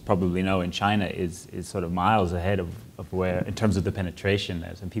e-commerce, as you probably know, in China is sort of miles ahead of where, in terms of the penetration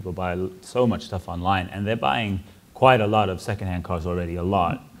there. And people buy so much stuff online. And they're buying quite a lot of secondhand cars already, a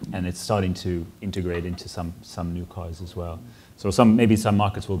lot. And it's starting to integrate into some new cars as well. So maybe some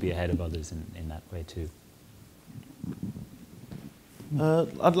markets will be ahead of others in that way too.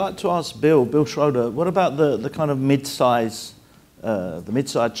 I'd like to ask Bill Schroeder, what about the kind of mid-size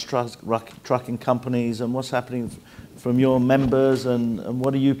trucking companies, and what's happening from your members, and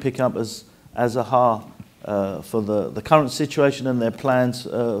what do you pick up as AHA for the current situation and their plans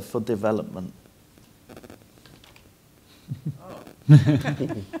for development?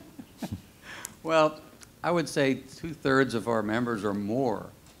 Well, I would say 2/3 of our members or more,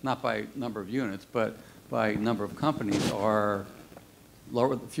 not by number of units, but by number of companies, are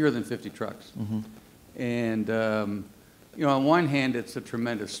fewer than 50 trucks. And you know, on one hand, it's a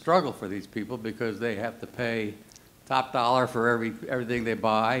tremendous struggle for these people because they have to pay top dollar for everything they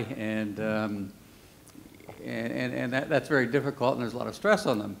buy, and that's very difficult, and there's a lot of stress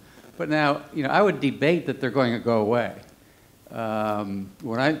on them. But now, you know, I would debate that they're going to go away.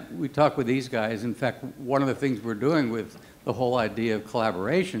 When we talk with these guys, in fact, one of the things we're doing with the whole idea of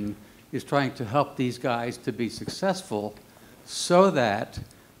collaboration is trying to help these guys to be successful, so that,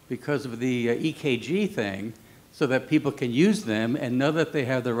 because of the EKG thing, so that people can use them and know that they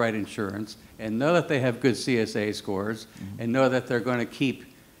have the right insurance, and know that they have good CSA scores, and know that they're going to keep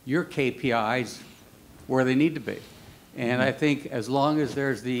your KPIs where they need to be. And I think as long as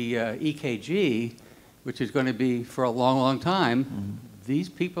there's the EKG, which is going to be for a long, long time, these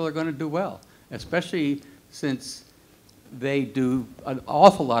people are going to do well, especially since they do an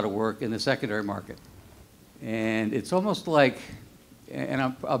awful lot of work in the secondary market. And it's almost like, and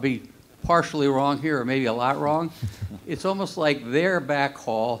I'll be partially wrong here, or maybe a lot wrong, it's almost like their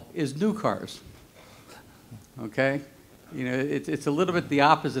backhaul is new cars, okay? You know, it's a little bit the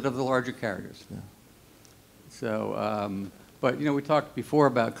opposite of the larger carriers. Yeah. So, but you know, we talked before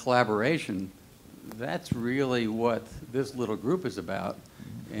about collaboration. That's really what this little group is about,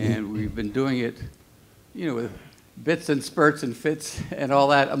 and we've been doing it, you know, with bits and spurts and fits and all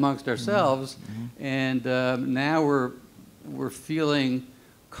that amongst ourselves, and now we're feeling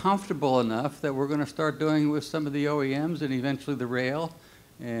comfortable enough that we're going to start doing with some of the OEMs and eventually the rail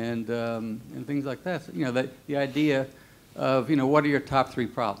and things like that. So, you know, the idea of, you know, what are your top 3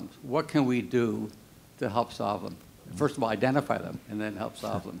 problems? What can we do to help solve them? First of all, identify them and then help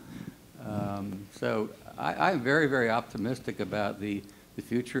solve them. So I'm very, very optimistic about the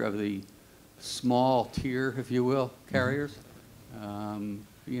future of the small tier, if you will, carriers.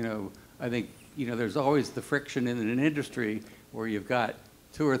 You know, I think, you know, there's always the friction in an industry where you've got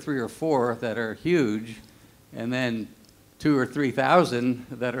 2 or 3 or 4 that are huge, and then 2,000 or 3,000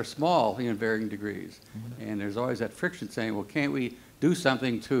 that are small in varying degrees. And there's always that friction saying, well, can't we do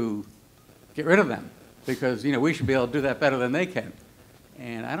something to get rid of them? Because, you know, we should be able to do that better than they can.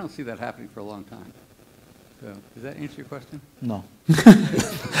 And I don't see that happening for a long time. So, does that answer your question? No.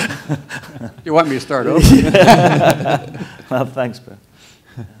 You want me to start over? Well, thanks, Bill.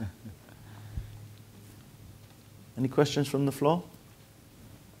 Any questions from the floor?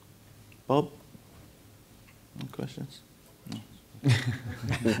 Bob? No questions? No. Actually,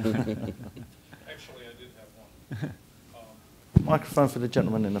 I did have one. Microphone for the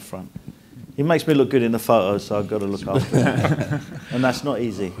gentleman in the front. He makes me look good in the photos, so I've got to look after him. And that's not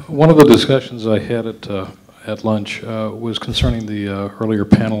easy. One of the discussions I had at lunch was concerning the earlier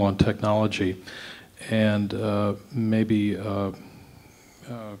panel on technology, and maybe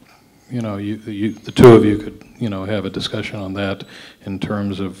you know, the two of you could, you know, have a discussion on that in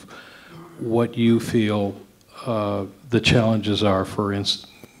terms of what you feel the challenges are, for instance,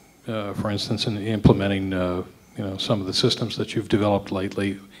 in implementing some of the systems that you've developed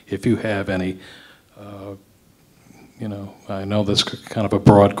lately, if you have any. I know that's kind of a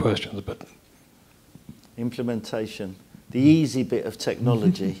broad question, but implementation, the easy bit of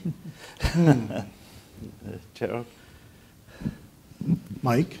technology. Gerald?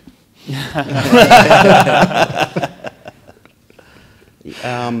 Mike?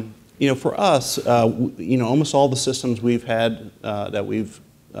 For us, almost all the systems we've had that we've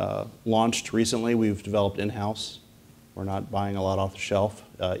launched recently, we've developed in-house. We're not buying a lot off the shelf.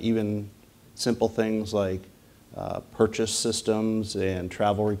 Even simple things like purchase systems and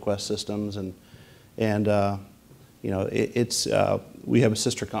travel request systems, we have a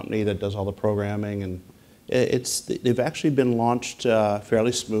sister company that does all the programming, and they've actually been launched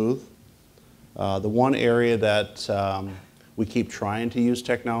fairly smooth. The one area that we keep trying to use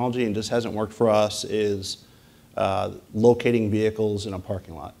technology and just hasn't worked for us is locating vehicles in a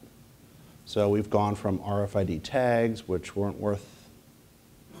parking lot. So we've gone from RFID tags, which weren't worth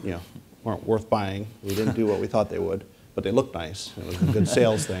buying. We didn't do what we thought they would, but they looked nice. It was a good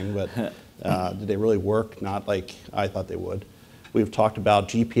sales thing, but did they really work? Not like I thought they would. We've talked about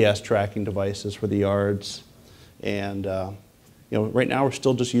GPS tracking devices for the yards, and right now we're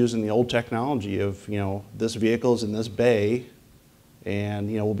still just using the old technology of this vehicle's in this bay,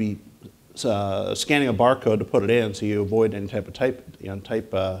 and we'll be scanning a barcode to put it in so you avoid any type of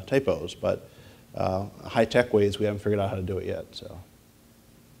typos. But high-tech ways, we haven't figured out how to do it yet. So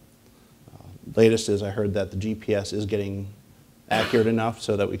latest is I heard that the GPS is getting accurate enough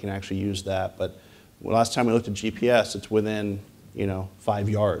so that we can actually use that. But last time we looked at GPS, it's within 5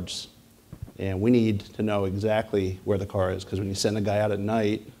 yards. And we need to know exactly where the car is, because when you send a guy out at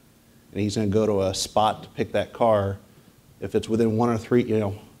night and he's going to go to a spot to pick that car, if it's within 1 or 3,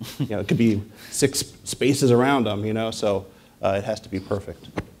 it could be 6 spaces around him, so it has to be perfect.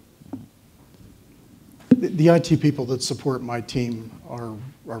 The IT people that support my team are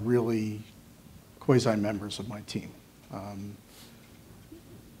really quasi-members of my team.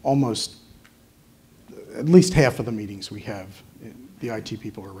 Almost, at least half of the meetings we have, the IT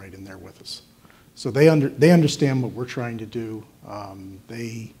people are right in there with us. So they understand what we're trying to do.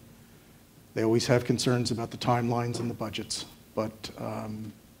 They always have concerns about the timelines and the budgets, but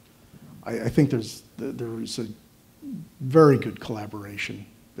I think there's a very good collaboration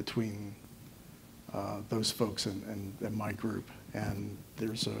between those folks and my group, and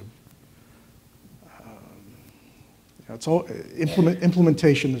there's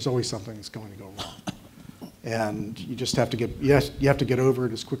implementation. There's always something that's going to go wrong, and you just have to get over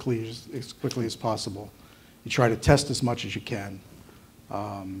it as quickly as possible. You try to test as much as you can,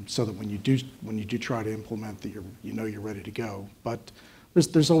 so that when you do try to implement, that you're ready to go. But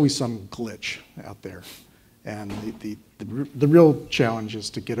there's always some glitch out there, and the real challenge is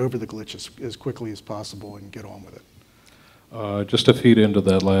to get over the glitch as quickly as possible and get on with it. Just to feed into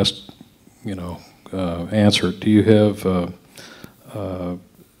that last, answer, do you have,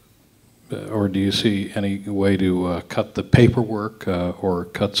 or do you see any way to cut the paperwork or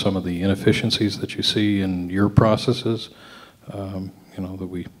cut some of the inefficiencies that you see in your processes, that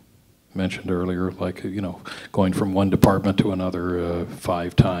we mentioned earlier, like, going from one department to another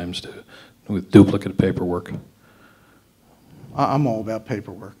 5 times with duplicate paperwork? I'm all about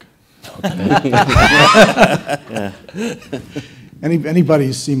paperwork. Okay. Yeah. Anybody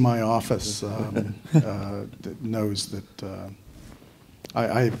who's seen my office knows that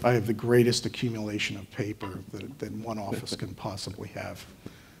I have the greatest accumulation of paper that one office can possibly have.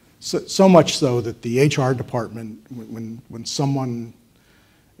 So much so that the HR department, when someone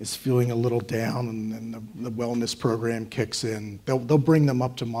is feeling a little down and the wellness program kicks in, they'll bring them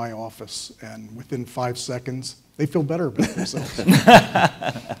up to my office, and within 5 seconds, they feel better about themselves.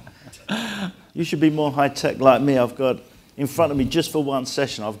 You should be more high-tech like me. I've got, in front of me, just for one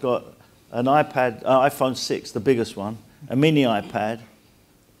session, I've got an iPad, iPhone 6, the biggest one, a mini iPad,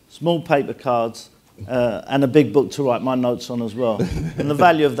 small paper cards, and a big book to write my notes on as well. And the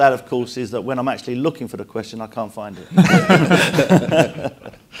value of that, of course, is that when I'm actually looking for the question, I can't find it.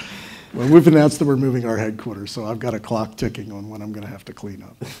 Well, we've announced that we're moving our headquarters, so I've got a clock ticking on when I'm going to have to clean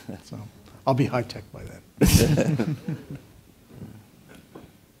up. So I'll be high-tech by then.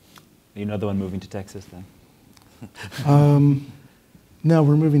 Are you another one moving to Texas then? No,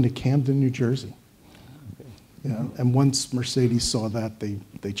 we're moving to Camden, New Jersey. Yeah, and once Mercedes saw that,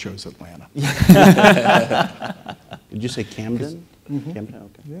 they chose Atlanta. Did you say Camden? Mm-hmm. Camden,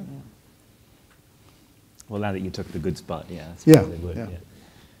 okay. Yeah. Well, now that you took the good spot, yeah. That's Yeah, they would, yeah.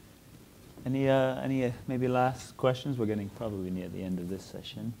 Any maybe last questions? We're getting probably near the end of this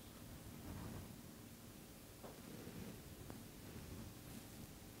session.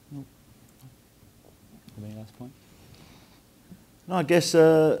 Any last point? No, I guess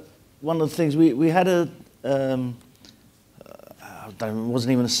one of the things we had it wasn't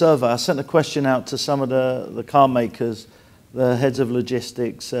even a survey. I sent a question out to some of the car makers, the heads of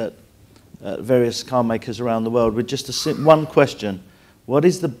logistics at various car makers around the world, with just one question. What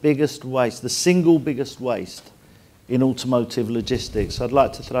is the biggest waste, the single biggest waste in automotive logistics? I'd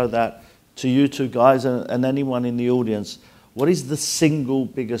like to throw that to you two guys and anyone in the audience. What is the single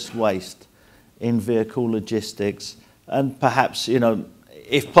biggest waste in vehicle logistics? And perhaps,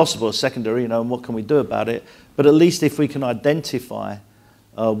 if possible, secondary, and what can we do about it? But at least if we can identify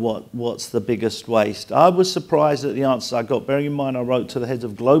what's the biggest waste. I was surprised at the answers I got, bearing in mind I wrote to the heads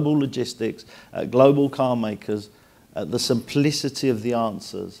of global logistics, global car makers, the simplicity of the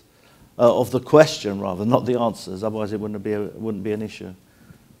answers, of the question rather, not the answers, otherwise it wouldn't be an issue.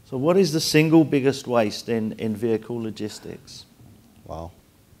 So what is the single biggest waste in vehicle logistics? Wow.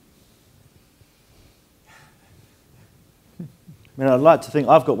 I mean, I'd like to think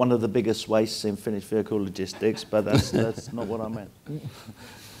I've got one of the biggest wastes in finished vehicle logistics, but that's not what I meant.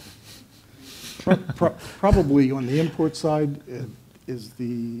 Probably on the import side is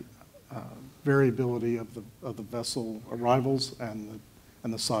the variability of the vessel arrivals and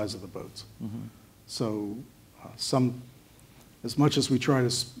the size of the boats. Mm-hmm. So as much as we try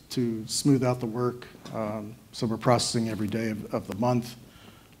to smooth out the work, so we're processing every day of the month,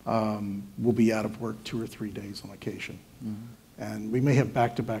 we'll be out of work 2 or 3 days on occasion. Mm-hmm. And we may have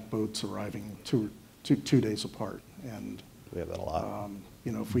back-to-back boats arriving two days apart. And we have that a lot.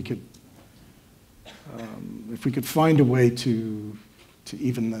 If we could find a way to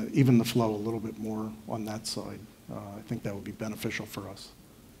even the flow a little bit more on that side, I think that would be beneficial for us.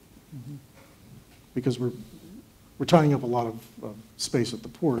 Mm-hmm. Because we're tying up a lot of space at the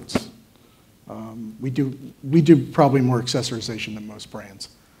ports. We do probably more accessorization than most brands.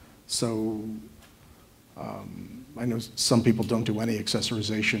 So I know some people don't do any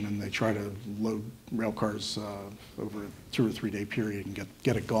accessorization and they try to load rail cars over a 2 or 3 day period and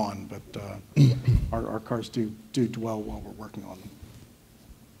get it gone, but our cars do dwell while we're working on them.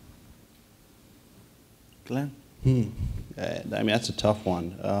 Glenn? I mean, that's a tough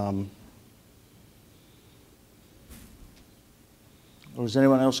one. Or has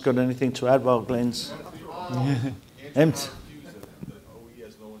anyone else got anything to add while Glenn's empty?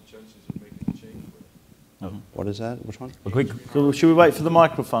 What is that? Which one? So should we wait for the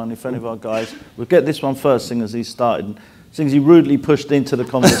microphone if any of our guys? We'll get this one first, seeing as he started. Seeing as he rudely pushed into the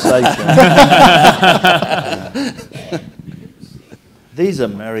conversation. These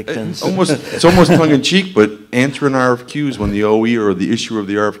Americans. It's almost tongue-in-cheek, but answering RFQs when the OE or the issuer of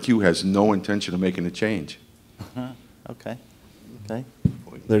the RFQ has no intention of making a change. Okay.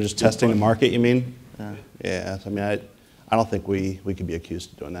 They're just testing the market, you mean? Yeah. I mean, I don't think we could be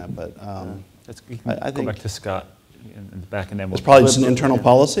accused of doing that, but I think go back to Scott in the back, and then it's probably just an internal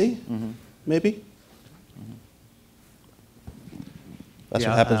policy, maybe. That's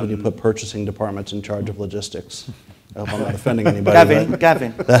what happens when you put purchasing departments in charge of logistics. I hope I'm not offending anybody.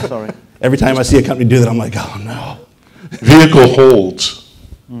 Gavin, sorry. Every time I see a company do that, I'm like, oh no. Vehicle holds.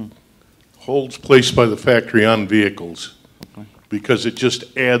 Holds placed by the factory on vehicles. Because it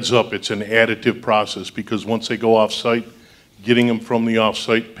just adds up. It's an additive process, because once they go off-site, getting them from the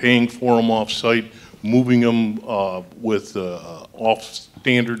off-site, paying for them off-site, moving them with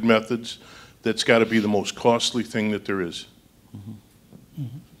off-standard methods, that's got to be the most costly thing that there is.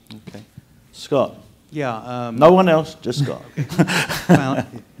 Okay. Scott? Yeah. No one else, just Scott. Well,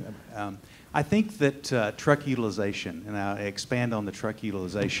 I think that truck utilization, and I'll expand on the truck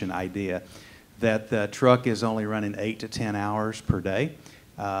utilization idea, that the truck is only running 8 to 10 hours per day.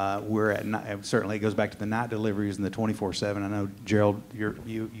 We're at night, certainly it goes back to the night deliveries and the 24/7. I know, Gerald,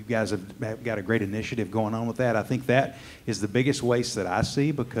 you guys have got a great initiative going on with that. I think that is the biggest waste that I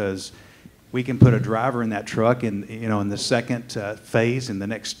see, because we can put a driver in that truck in the second phase in the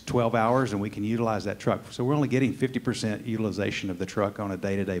next 12 hours, and we can utilize that truck. So we're only getting 50% utilization of the truck on a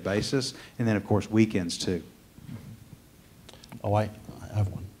day-to-day basis, and then of course weekends too. Oh, I have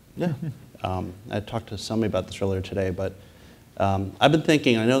one. Yeah. I talked to somebody about this earlier today, but I've been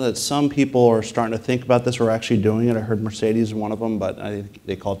thinking, I know that some people are starting to think about this or actually doing it. I heard Mercedes is one of them, but I think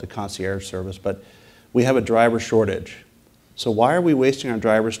they call it the concierge service. But we have a driver shortage. So why are we wasting our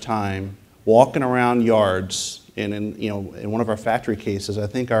drivers' time walking around yards? And in one of our factory cases, I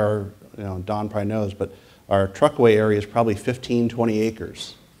think Don probably knows, but our truckaway area is probably 15, 20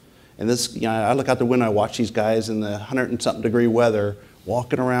 acres. And this, I look out the window, I watch these guys in the 100-and-something degree weather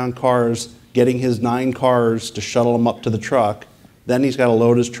walking around cars, getting his 9 cars to shuttle them up to the truck. Then he's got to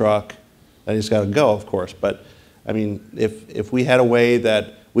load his truck. Then he's got to go, of course. But I mean, if we had a way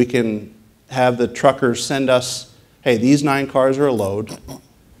that we can have the truckers send us, hey, these 9 cars are a load.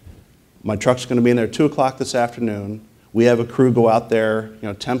 My truck's going to be in there at 2 o'clock this afternoon. We have a crew go out there,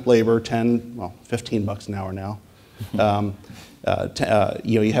 temp labor, 10, well, $15 an hour now.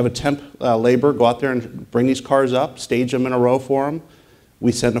 You have a temp labor go out there and bring these cars up, stage them in a row for them.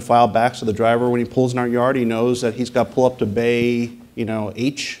 We send a file back so the driver, when he pulls in our yard, he knows that he's got to pull up to bay,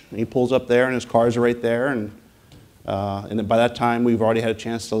 H, and he pulls up there and his cars are right there. And then by that time, we've already had a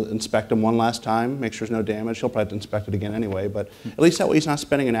chance to inspect them one last time, make sure there's no damage. He'll probably have to inspect it again anyway, but at least that way he's not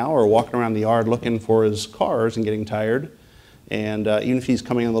spending an hour walking around the yard looking for his cars and getting tired. And even if he's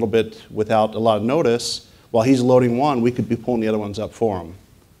coming in a little bit without a lot of notice, while he's loading one, we could be pulling the other ones up for him.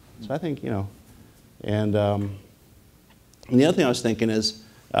 So I think, and the other thing I was thinking is,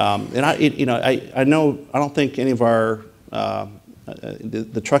 and I don't think any of our,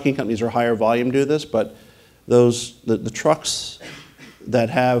 the trucking companies or higher volume do this, but the trucks that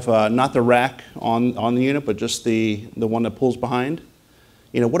have not the rack on the unit, but just the one that pulls behind,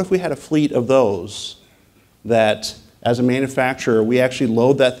 what if we had a fleet of those that, as a manufacturer, we actually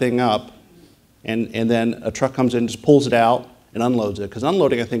load that thing up, and then a truck comes in, just pulls it out and unloads it. Because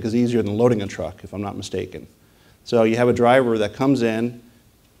unloading, I think, is easier than loading a truck, if I'm not mistaken. So you have a driver that comes in,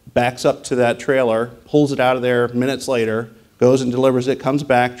 backs up to that trailer, pulls it out of there minutes later, goes and delivers it, comes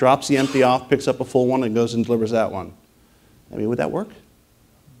back, drops the empty off, picks up a full one, and goes and delivers that one. I mean, would that work?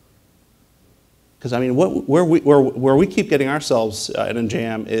 Because, I mean, where we keep getting ourselves in a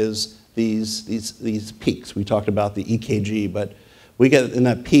jam is these peaks. We talked about the EKG, but we get in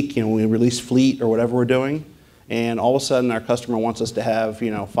that peak, we release fleet or whatever we're doing, and all of a sudden our customer wants us to have,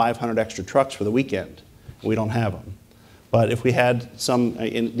 500 extra trucks for the weekend. We don't have them. But if we had some,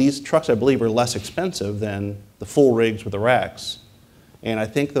 and these trucks, I believe, are less expensive than the full rigs with the racks. And I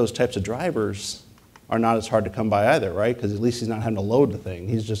think those types of drivers are not as hard to come by either, right? Because at least he's not having to load the thing.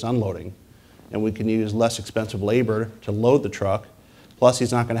 He's just unloading. And we can use less expensive labor to load the truck. Plus,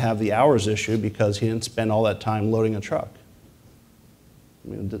 he's not going to have the hours issue because he didn't spend all that time loading a truck. I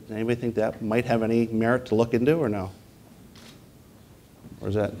mean, does anybody think that might have any merit to look into or no? Or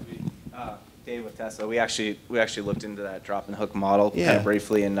is that? Dave with Tesla, we actually looked into that drop and hook model kind of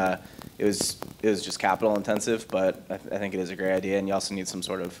briefly, and it was just capital intensive, but I think it is a great idea, and you also need some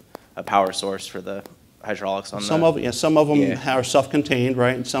sort of a power source for the hydraulics on some of them are self-contained,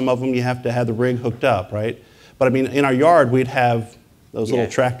 right? And some of them you have to have the rig hooked up, right? But I mean, in our yard, we'd have those little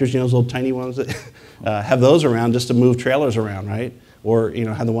tractors, those little tiny ones that have those around just to move trailers around, right? Or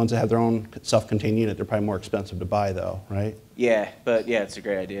have the ones that have their own self-contained unit. They're probably more expensive to buy, though, right? Yeah, but it's a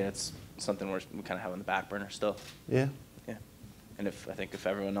great idea. It's something we kind of have on the back burner still. Yeah. Yeah. And I think if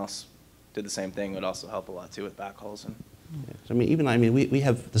everyone else did the same thing, it would also help a lot too with backhauls. And I mean, we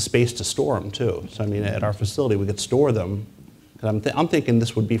have the space to store them too. So I mean, at our facility, we could store them. I'm thinking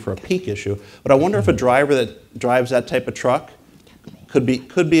this would be for a peak issue. But I wonder if a driver that drives that type of truck could be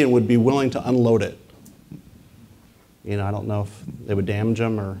and would be willing to unload it. I don't know if they would damage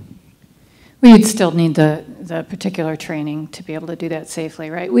them or. We'd still need the particular training to be able to do that safely,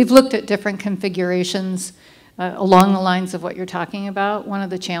 right? We've looked at different configurations along the lines of what you're talking about. One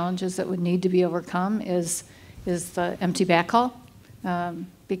of the challenges that would need to be overcome is the empty backhaul,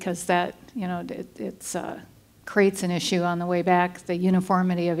 because that, it's creates an issue on the way back, the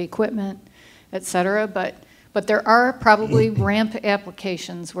uniformity of equipment, et cetera. But there are probably ramp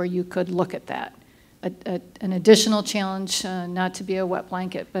applications where you could look at that. An additional challenge, not to be a wet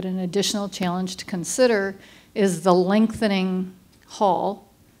blanket, but an additional challenge to consider is the lengthening haul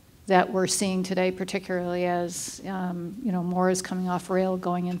that we're seeing today, particularly as more is coming off rail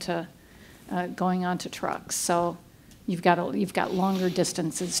going onto trucks. So you've got longer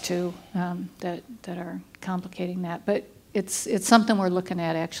distances too that are complicating that. But it's something we're looking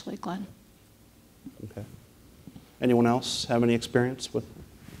at actually, Glenn. Okay. Anyone else have any experience with?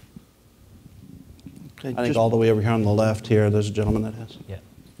 Okay, I think all the way over here on the left here, there's a gentleman that has. Yeah.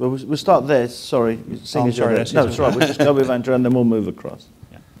 Well, we'll start there. Sorry. I'm sorry. No, it's right. We'll just go with Andrew and then we'll move across.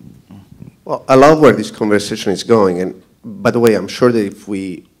 Yeah. Well, I love where this conversation is going. And by the way, I'm sure that if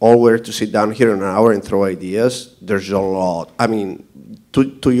we all were to sit down here in an hour and throw ideas, there's a lot. I mean,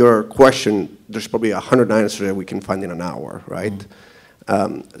 to your question, there's probably 100 answers that we can find in an hour, right?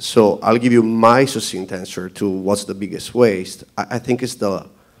 So I'll give you my succinct answer to what's the biggest waste. I think it's the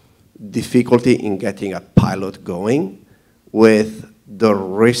difficulty in getting a pilot going with the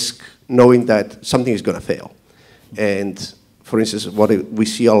risk, knowing that something is going to fail. And for instance, what we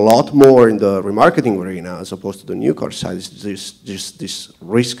see a lot more in the remarketing arena as opposed to the new car side is just this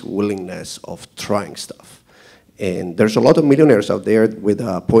risk willingness of trying stuff. And there's a lot of millionaires out there with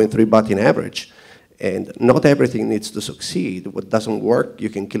a 0.3 batting average. And not everything needs to succeed. What doesn't work, you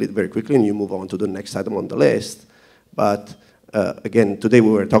can kill it very quickly and you move on to the next item on the list. But again, today we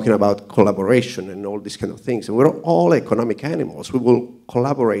were talking about collaboration and all these kind of things. And we're all economic animals. We will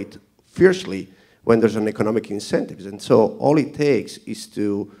collaborate fiercely when there's an economic incentives. And so all it takes is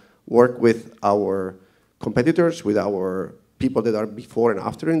to work with our competitors, with our people that are before and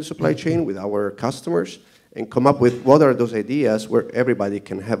after in the supply chain, with our customers, and come up with what are those ideas where everybody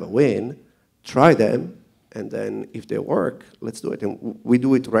can have a win, try them, and then if they work, let's do it. And we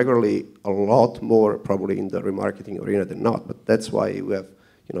do it regularly, a lot more probably in the remarketing arena than not, but that's why we have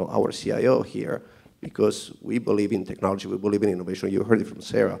our CIO here, because we believe in technology, we believe in innovation. You heard it from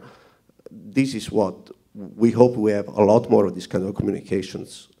Sarah. This is what we hope we have a lot more of these kind of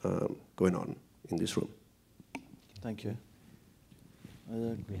communications going on in this room. Thank you.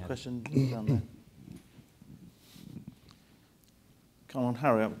 Question down there. Come on,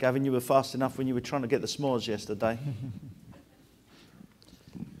 hurry up. Gavin, you were fast enough when you were trying to get the s'mores yesterday.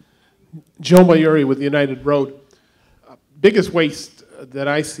 Joe Mayuri with United Road. Biggest waste that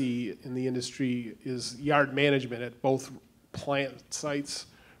I see in the industry is yard management at both plant sites,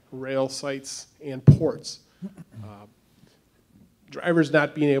 rail sites, and ports. Drivers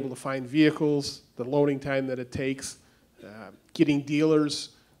not being able to find vehicles, the loading time that it takes, getting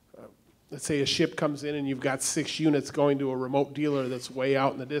dealers. Let's say a ship comes in and you've got 6 units going to a remote dealer that's way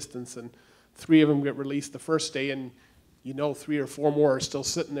out in the distance, and 3 of them get released the first day, and 3 or 4 more are still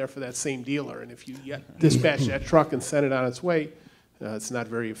sitting there for that same dealer. And if you dispatch that truck and send it on its way, it's not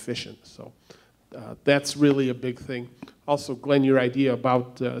very efficient. So that's really a big thing. Also, Glenn, your idea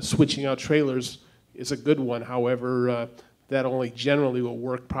about switching out trailers is a good one. However, that only generally will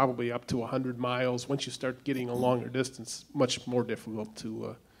work probably up to 100 miles. Once you start getting a longer distance, much more difficult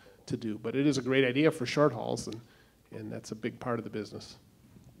to do. But it is a great idea for short hauls, and that's a big part of the business.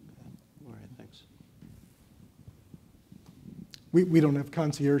 All right, thanks. We don't have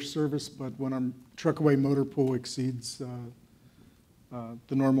concierge service, but when our truckaway motor pool exceeds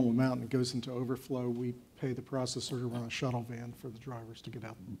the normal amount and goes into overflow, we pay the processor to run a shuttle van for the drivers to get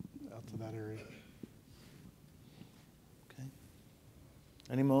out to that area. Okay.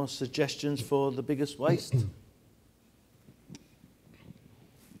 Any more suggestions for the biggest waste?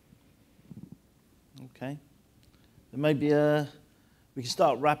 Okay. Then maybe we can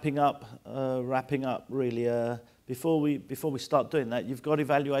start wrapping up really. Before we start doing that, you've got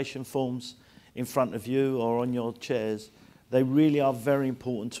evaluation forms in front of you or on your chairs. They really are very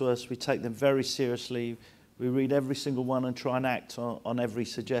important to us. We take them very seriously. We read every single one and try and act on every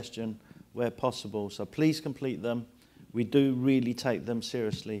suggestion where possible. So please complete them. We do really take them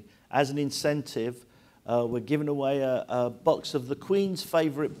seriously. As an incentive, we're giving away a box of the Queen's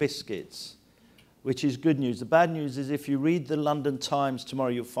favourite biscuits, which is good news. The bad news is if you read the London Times tomorrow,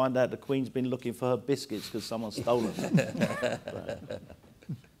 you'll find out the Queen's been looking for her biscuits because someone's stolen them.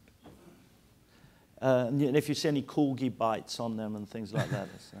 And if you see any corgi bites on them and things like that.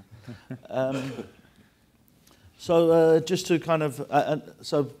 So just to kind of,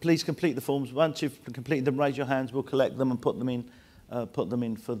 so please complete the forms. Once you've completed them, raise your hands. We'll collect them and put them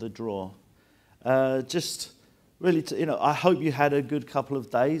in for the draw. Just really, I hope you had a good couple of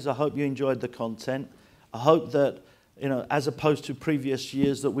days. I hope you enjoyed the content. I hope that, as opposed to previous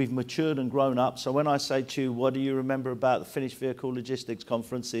years, that we've matured and grown up. So when I say to you, what do you remember about the Finished Vehicle Logistics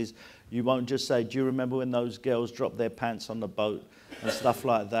conferences, you won't just say, do you remember when those girls dropped their pants on the boat and stuff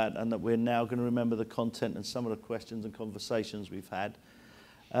like that, and that we're now going to remember the content and some of the questions and conversations we've had.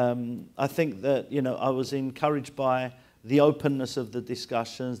 I think that, I was encouraged by the openness of the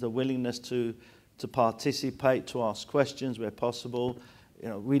discussions, the willingness to participate, to ask questions where possible.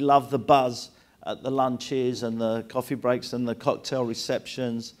 We love the buzz at the lunches and the coffee breaks and the cocktail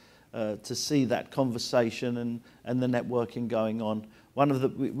receptions, to see that conversation and the networking going on.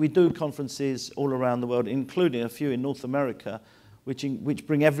 We do conferences all around the world, including a few in North America, which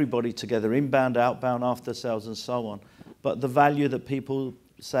bring everybody together, inbound, outbound, after sales, and so on. But the value that people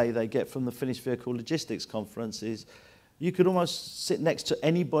say they get from the Finished Vehicle Logistics conference is you could almost sit next to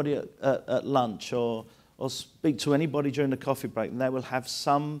anybody at lunch or speak to anybody during the coffee break, and they will have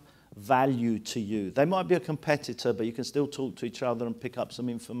some value to you. They might be a competitor, but you can still talk to each other and pick up some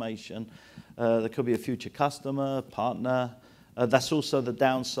information. There could be a future customer, partner. That's also the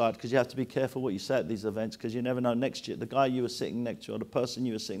downside, because you have to be careful what you say at these events, because you never know next year. The guy you were sitting next to or the person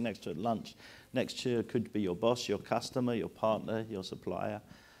you were sitting next to at lunch next year could be your boss, your customer, your partner, your supplier.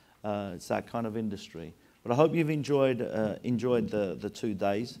 It's that kind of industry. But I hope you've enjoyed the 2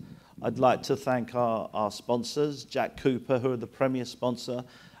 days. I'd like to thank our sponsors, Jack Cooper, who are the premier sponsor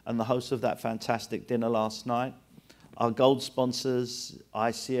and the host of that fantastic dinner last night. Our gold sponsors,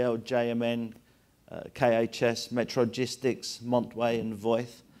 ICL, JMN, KHS, Metrogistics, Montway and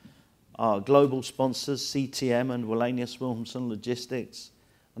Voith. Our global sponsors, CTM and Wallenius Wilhelmsen Logistics.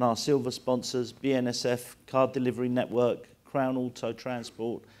 And our silver sponsors, BNSF, Car Delivery Network, Crown Auto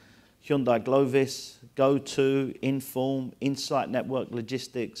Transport, Hyundai Glovis, Go2, Inform, Insight Network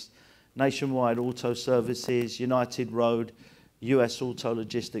Logistics, Nationwide Auto Services, United Road, US Auto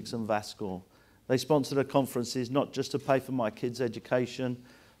Logistics and Vascor. They sponsor the conferences not just to pay for my kids' education,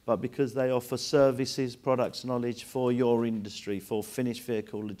 but because they offer services, products, knowledge for your industry, for finished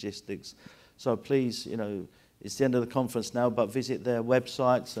vehicle logistics. So please, you know, it's the end of the conference now, but visit their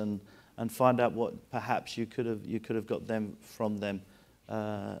websites and find out what perhaps you could have got them from them.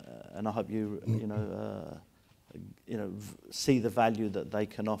 And I hope you see the value that they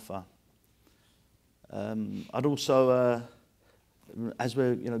can offer. I'd also, as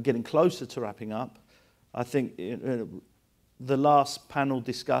we're getting closer to wrapping up, I think the last panel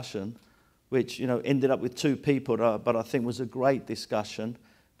discussion, which ended up with 2 people, but I think was a great discussion.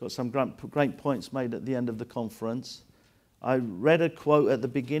 Got some great points made at the end of the conference. I read a quote at the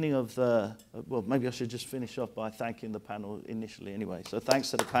beginning of the, well, maybe I should just finish off by thanking the panel initially anyway. So thanks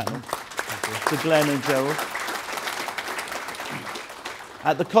to the panel, to Glenn and Gerald.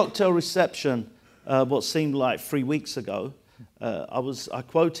 At the cocktail reception, what seemed like 3 weeks ago, I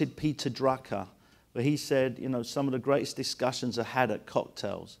quoted Peter Drucker, where he said, some of the greatest discussions are had at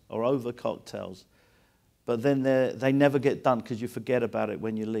cocktails or over cocktails, but then they never get done because you forget about it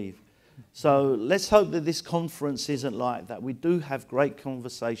when you leave. So let's hope that this conference isn't like that. We do have great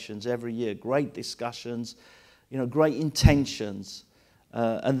conversations every year, great discussions, great intentions,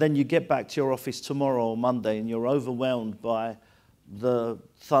 and then you get back to your office tomorrow or Monday and you're overwhelmed by the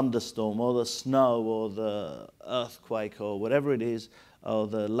thunderstorm or the snow or the earthquake or whatever it is, or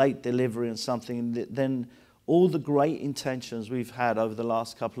the late delivery and something, then all the great intentions we've had over the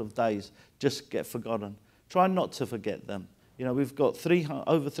last couple of days just get forgotten. Try not to forget them. We've got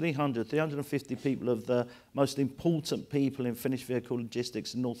over 350 people of the most important people in finished vehicle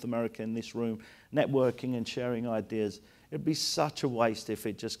logistics in North America in this room, networking and sharing ideas. It'd be such a waste if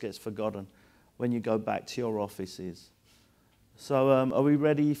it just gets forgotten when you go back to your offices. So are we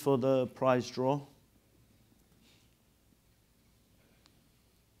ready for the prize draw?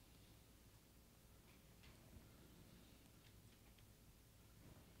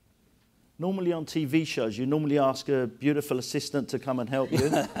 Normally on TV shows, you normally ask a beautiful assistant to come and help you.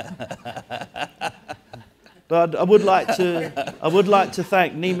 But I would like to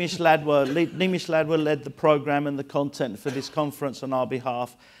thank Nimish Ladwa. Nimish Ladwa led the program and the content for this conference on our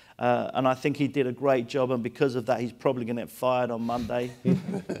behalf. And I think he did a great job, and because of that, he's probably going to get fired on Monday.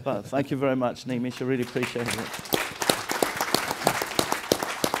 But thank you very much, Nimish. I really appreciate it.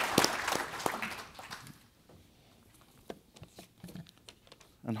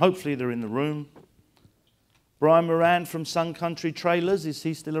 And hopefully they're in the room. Brian Moran from Sun Country Trailers, is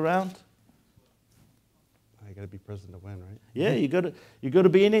he still around? You got to be present to win, right? Yeah, you got to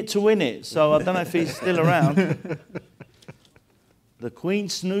be in it to win it. So I don't know if he's still around. The Queen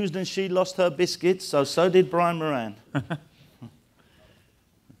snoozed and she lost her biscuits, so did Brian Moran. Oh,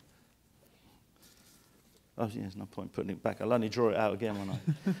 yeah, there's no point putting it back. I'll only draw it out again when I...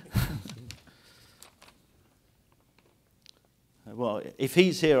 Well, if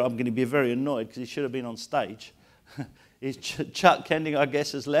he's here, I'm going to be very annoyed because he should have been on stage. Is Chuck Kending, I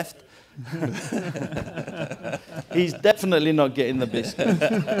guess, has left? He's definitely not getting the biscuit.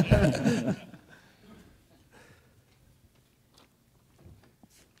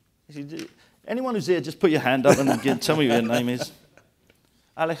 Anyone who's here, just put your hand up and tell me what your name is.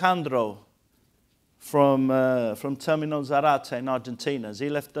 Alejandro from Terminal Zarate in Argentina. Has he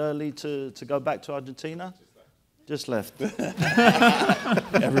left early to go back to Argentina? Just left.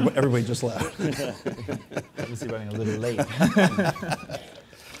 Everybody just left. Obviously running a little late.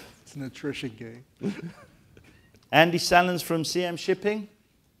 It's an attrition game. Andy Sallins from CM Shipping.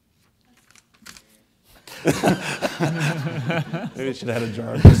 Maybe we should have had a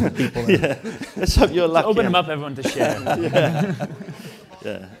jar of just the people there. Yeah. Let's hope you're lucky. Open them up, everyone, to share.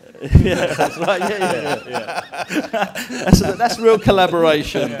 Yeah. Yeah, that's right. Yeah. That's real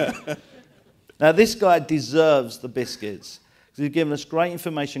collaboration. Yeah. Now, this guy deserves the biscuits because he's given us great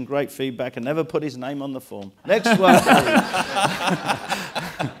information, great feedback, and never put his name on the form. Next one, please.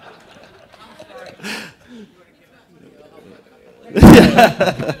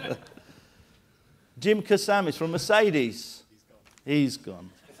 Jim Kasamis from Mercedes. He's gone.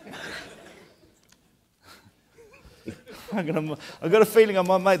 I've got a feeling I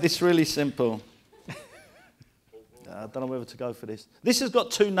might make this really simple. I don't know whether to go for this. This has got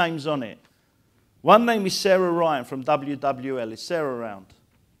 2 names on it. One name is Sarah Ryan from WWL. Is Sarah around?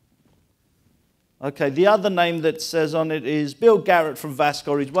 Okay, the other name that says on it is Bill Garrett from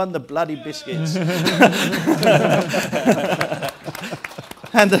Vasco. He's won the bloody biscuits.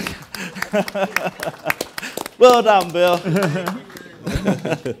 And well done, Bill.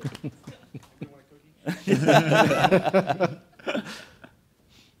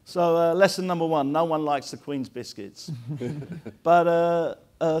 So lesson number 1, no one likes the Queen's biscuits. But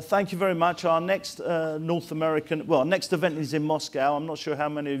thank you very much. Our next North American, well, next event is in Moscow. I'm not sure how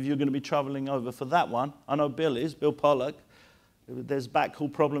many of you are going to be traveling over for that one. I know Bill is, Bill Pollock. There's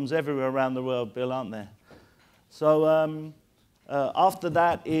backhaul problems everywhere around the world, Bill, aren't there? So after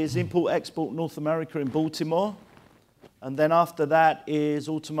that is Import-Export North America in Baltimore. And then after that is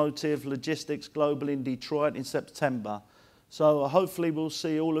Automotive Logistics Global in Detroit in September. So hopefully we'll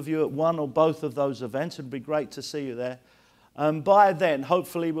see all of you at one or both of those events. It'd be great to see you there. By then,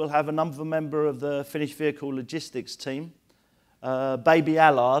 hopefully we'll have another member of the finished vehicle logistics team, Baby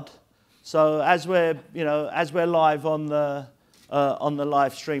Allard. So as we're live on the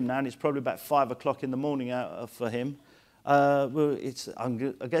live stream now, and it's probably about 5 o'clock in the morning for him. I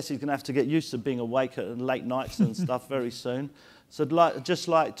guess he's going to have to get used to being awake at late nights and stuff very soon. So I'd just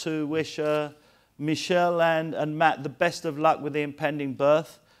like to wish Michelle and Matt the best of luck with the impending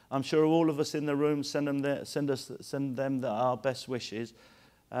birth. I'm sure all of us in the room send them our best wishes,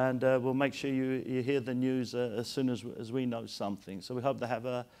 and we'll make sure you hear the news as soon as we know something. So we hope they have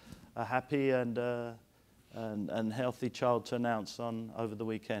a happy and healthy child to announce over the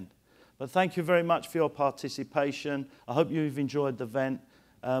weekend. But thank you very much for your participation. I hope you've enjoyed the event.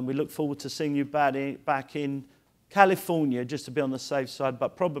 We look forward to seeing you back in California, just to be on the safe side,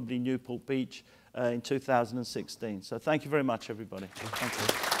 but probably Newport Beach in 2016. So thank you very much, everybody. Thank you.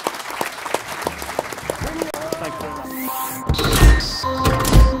 Thank you very much.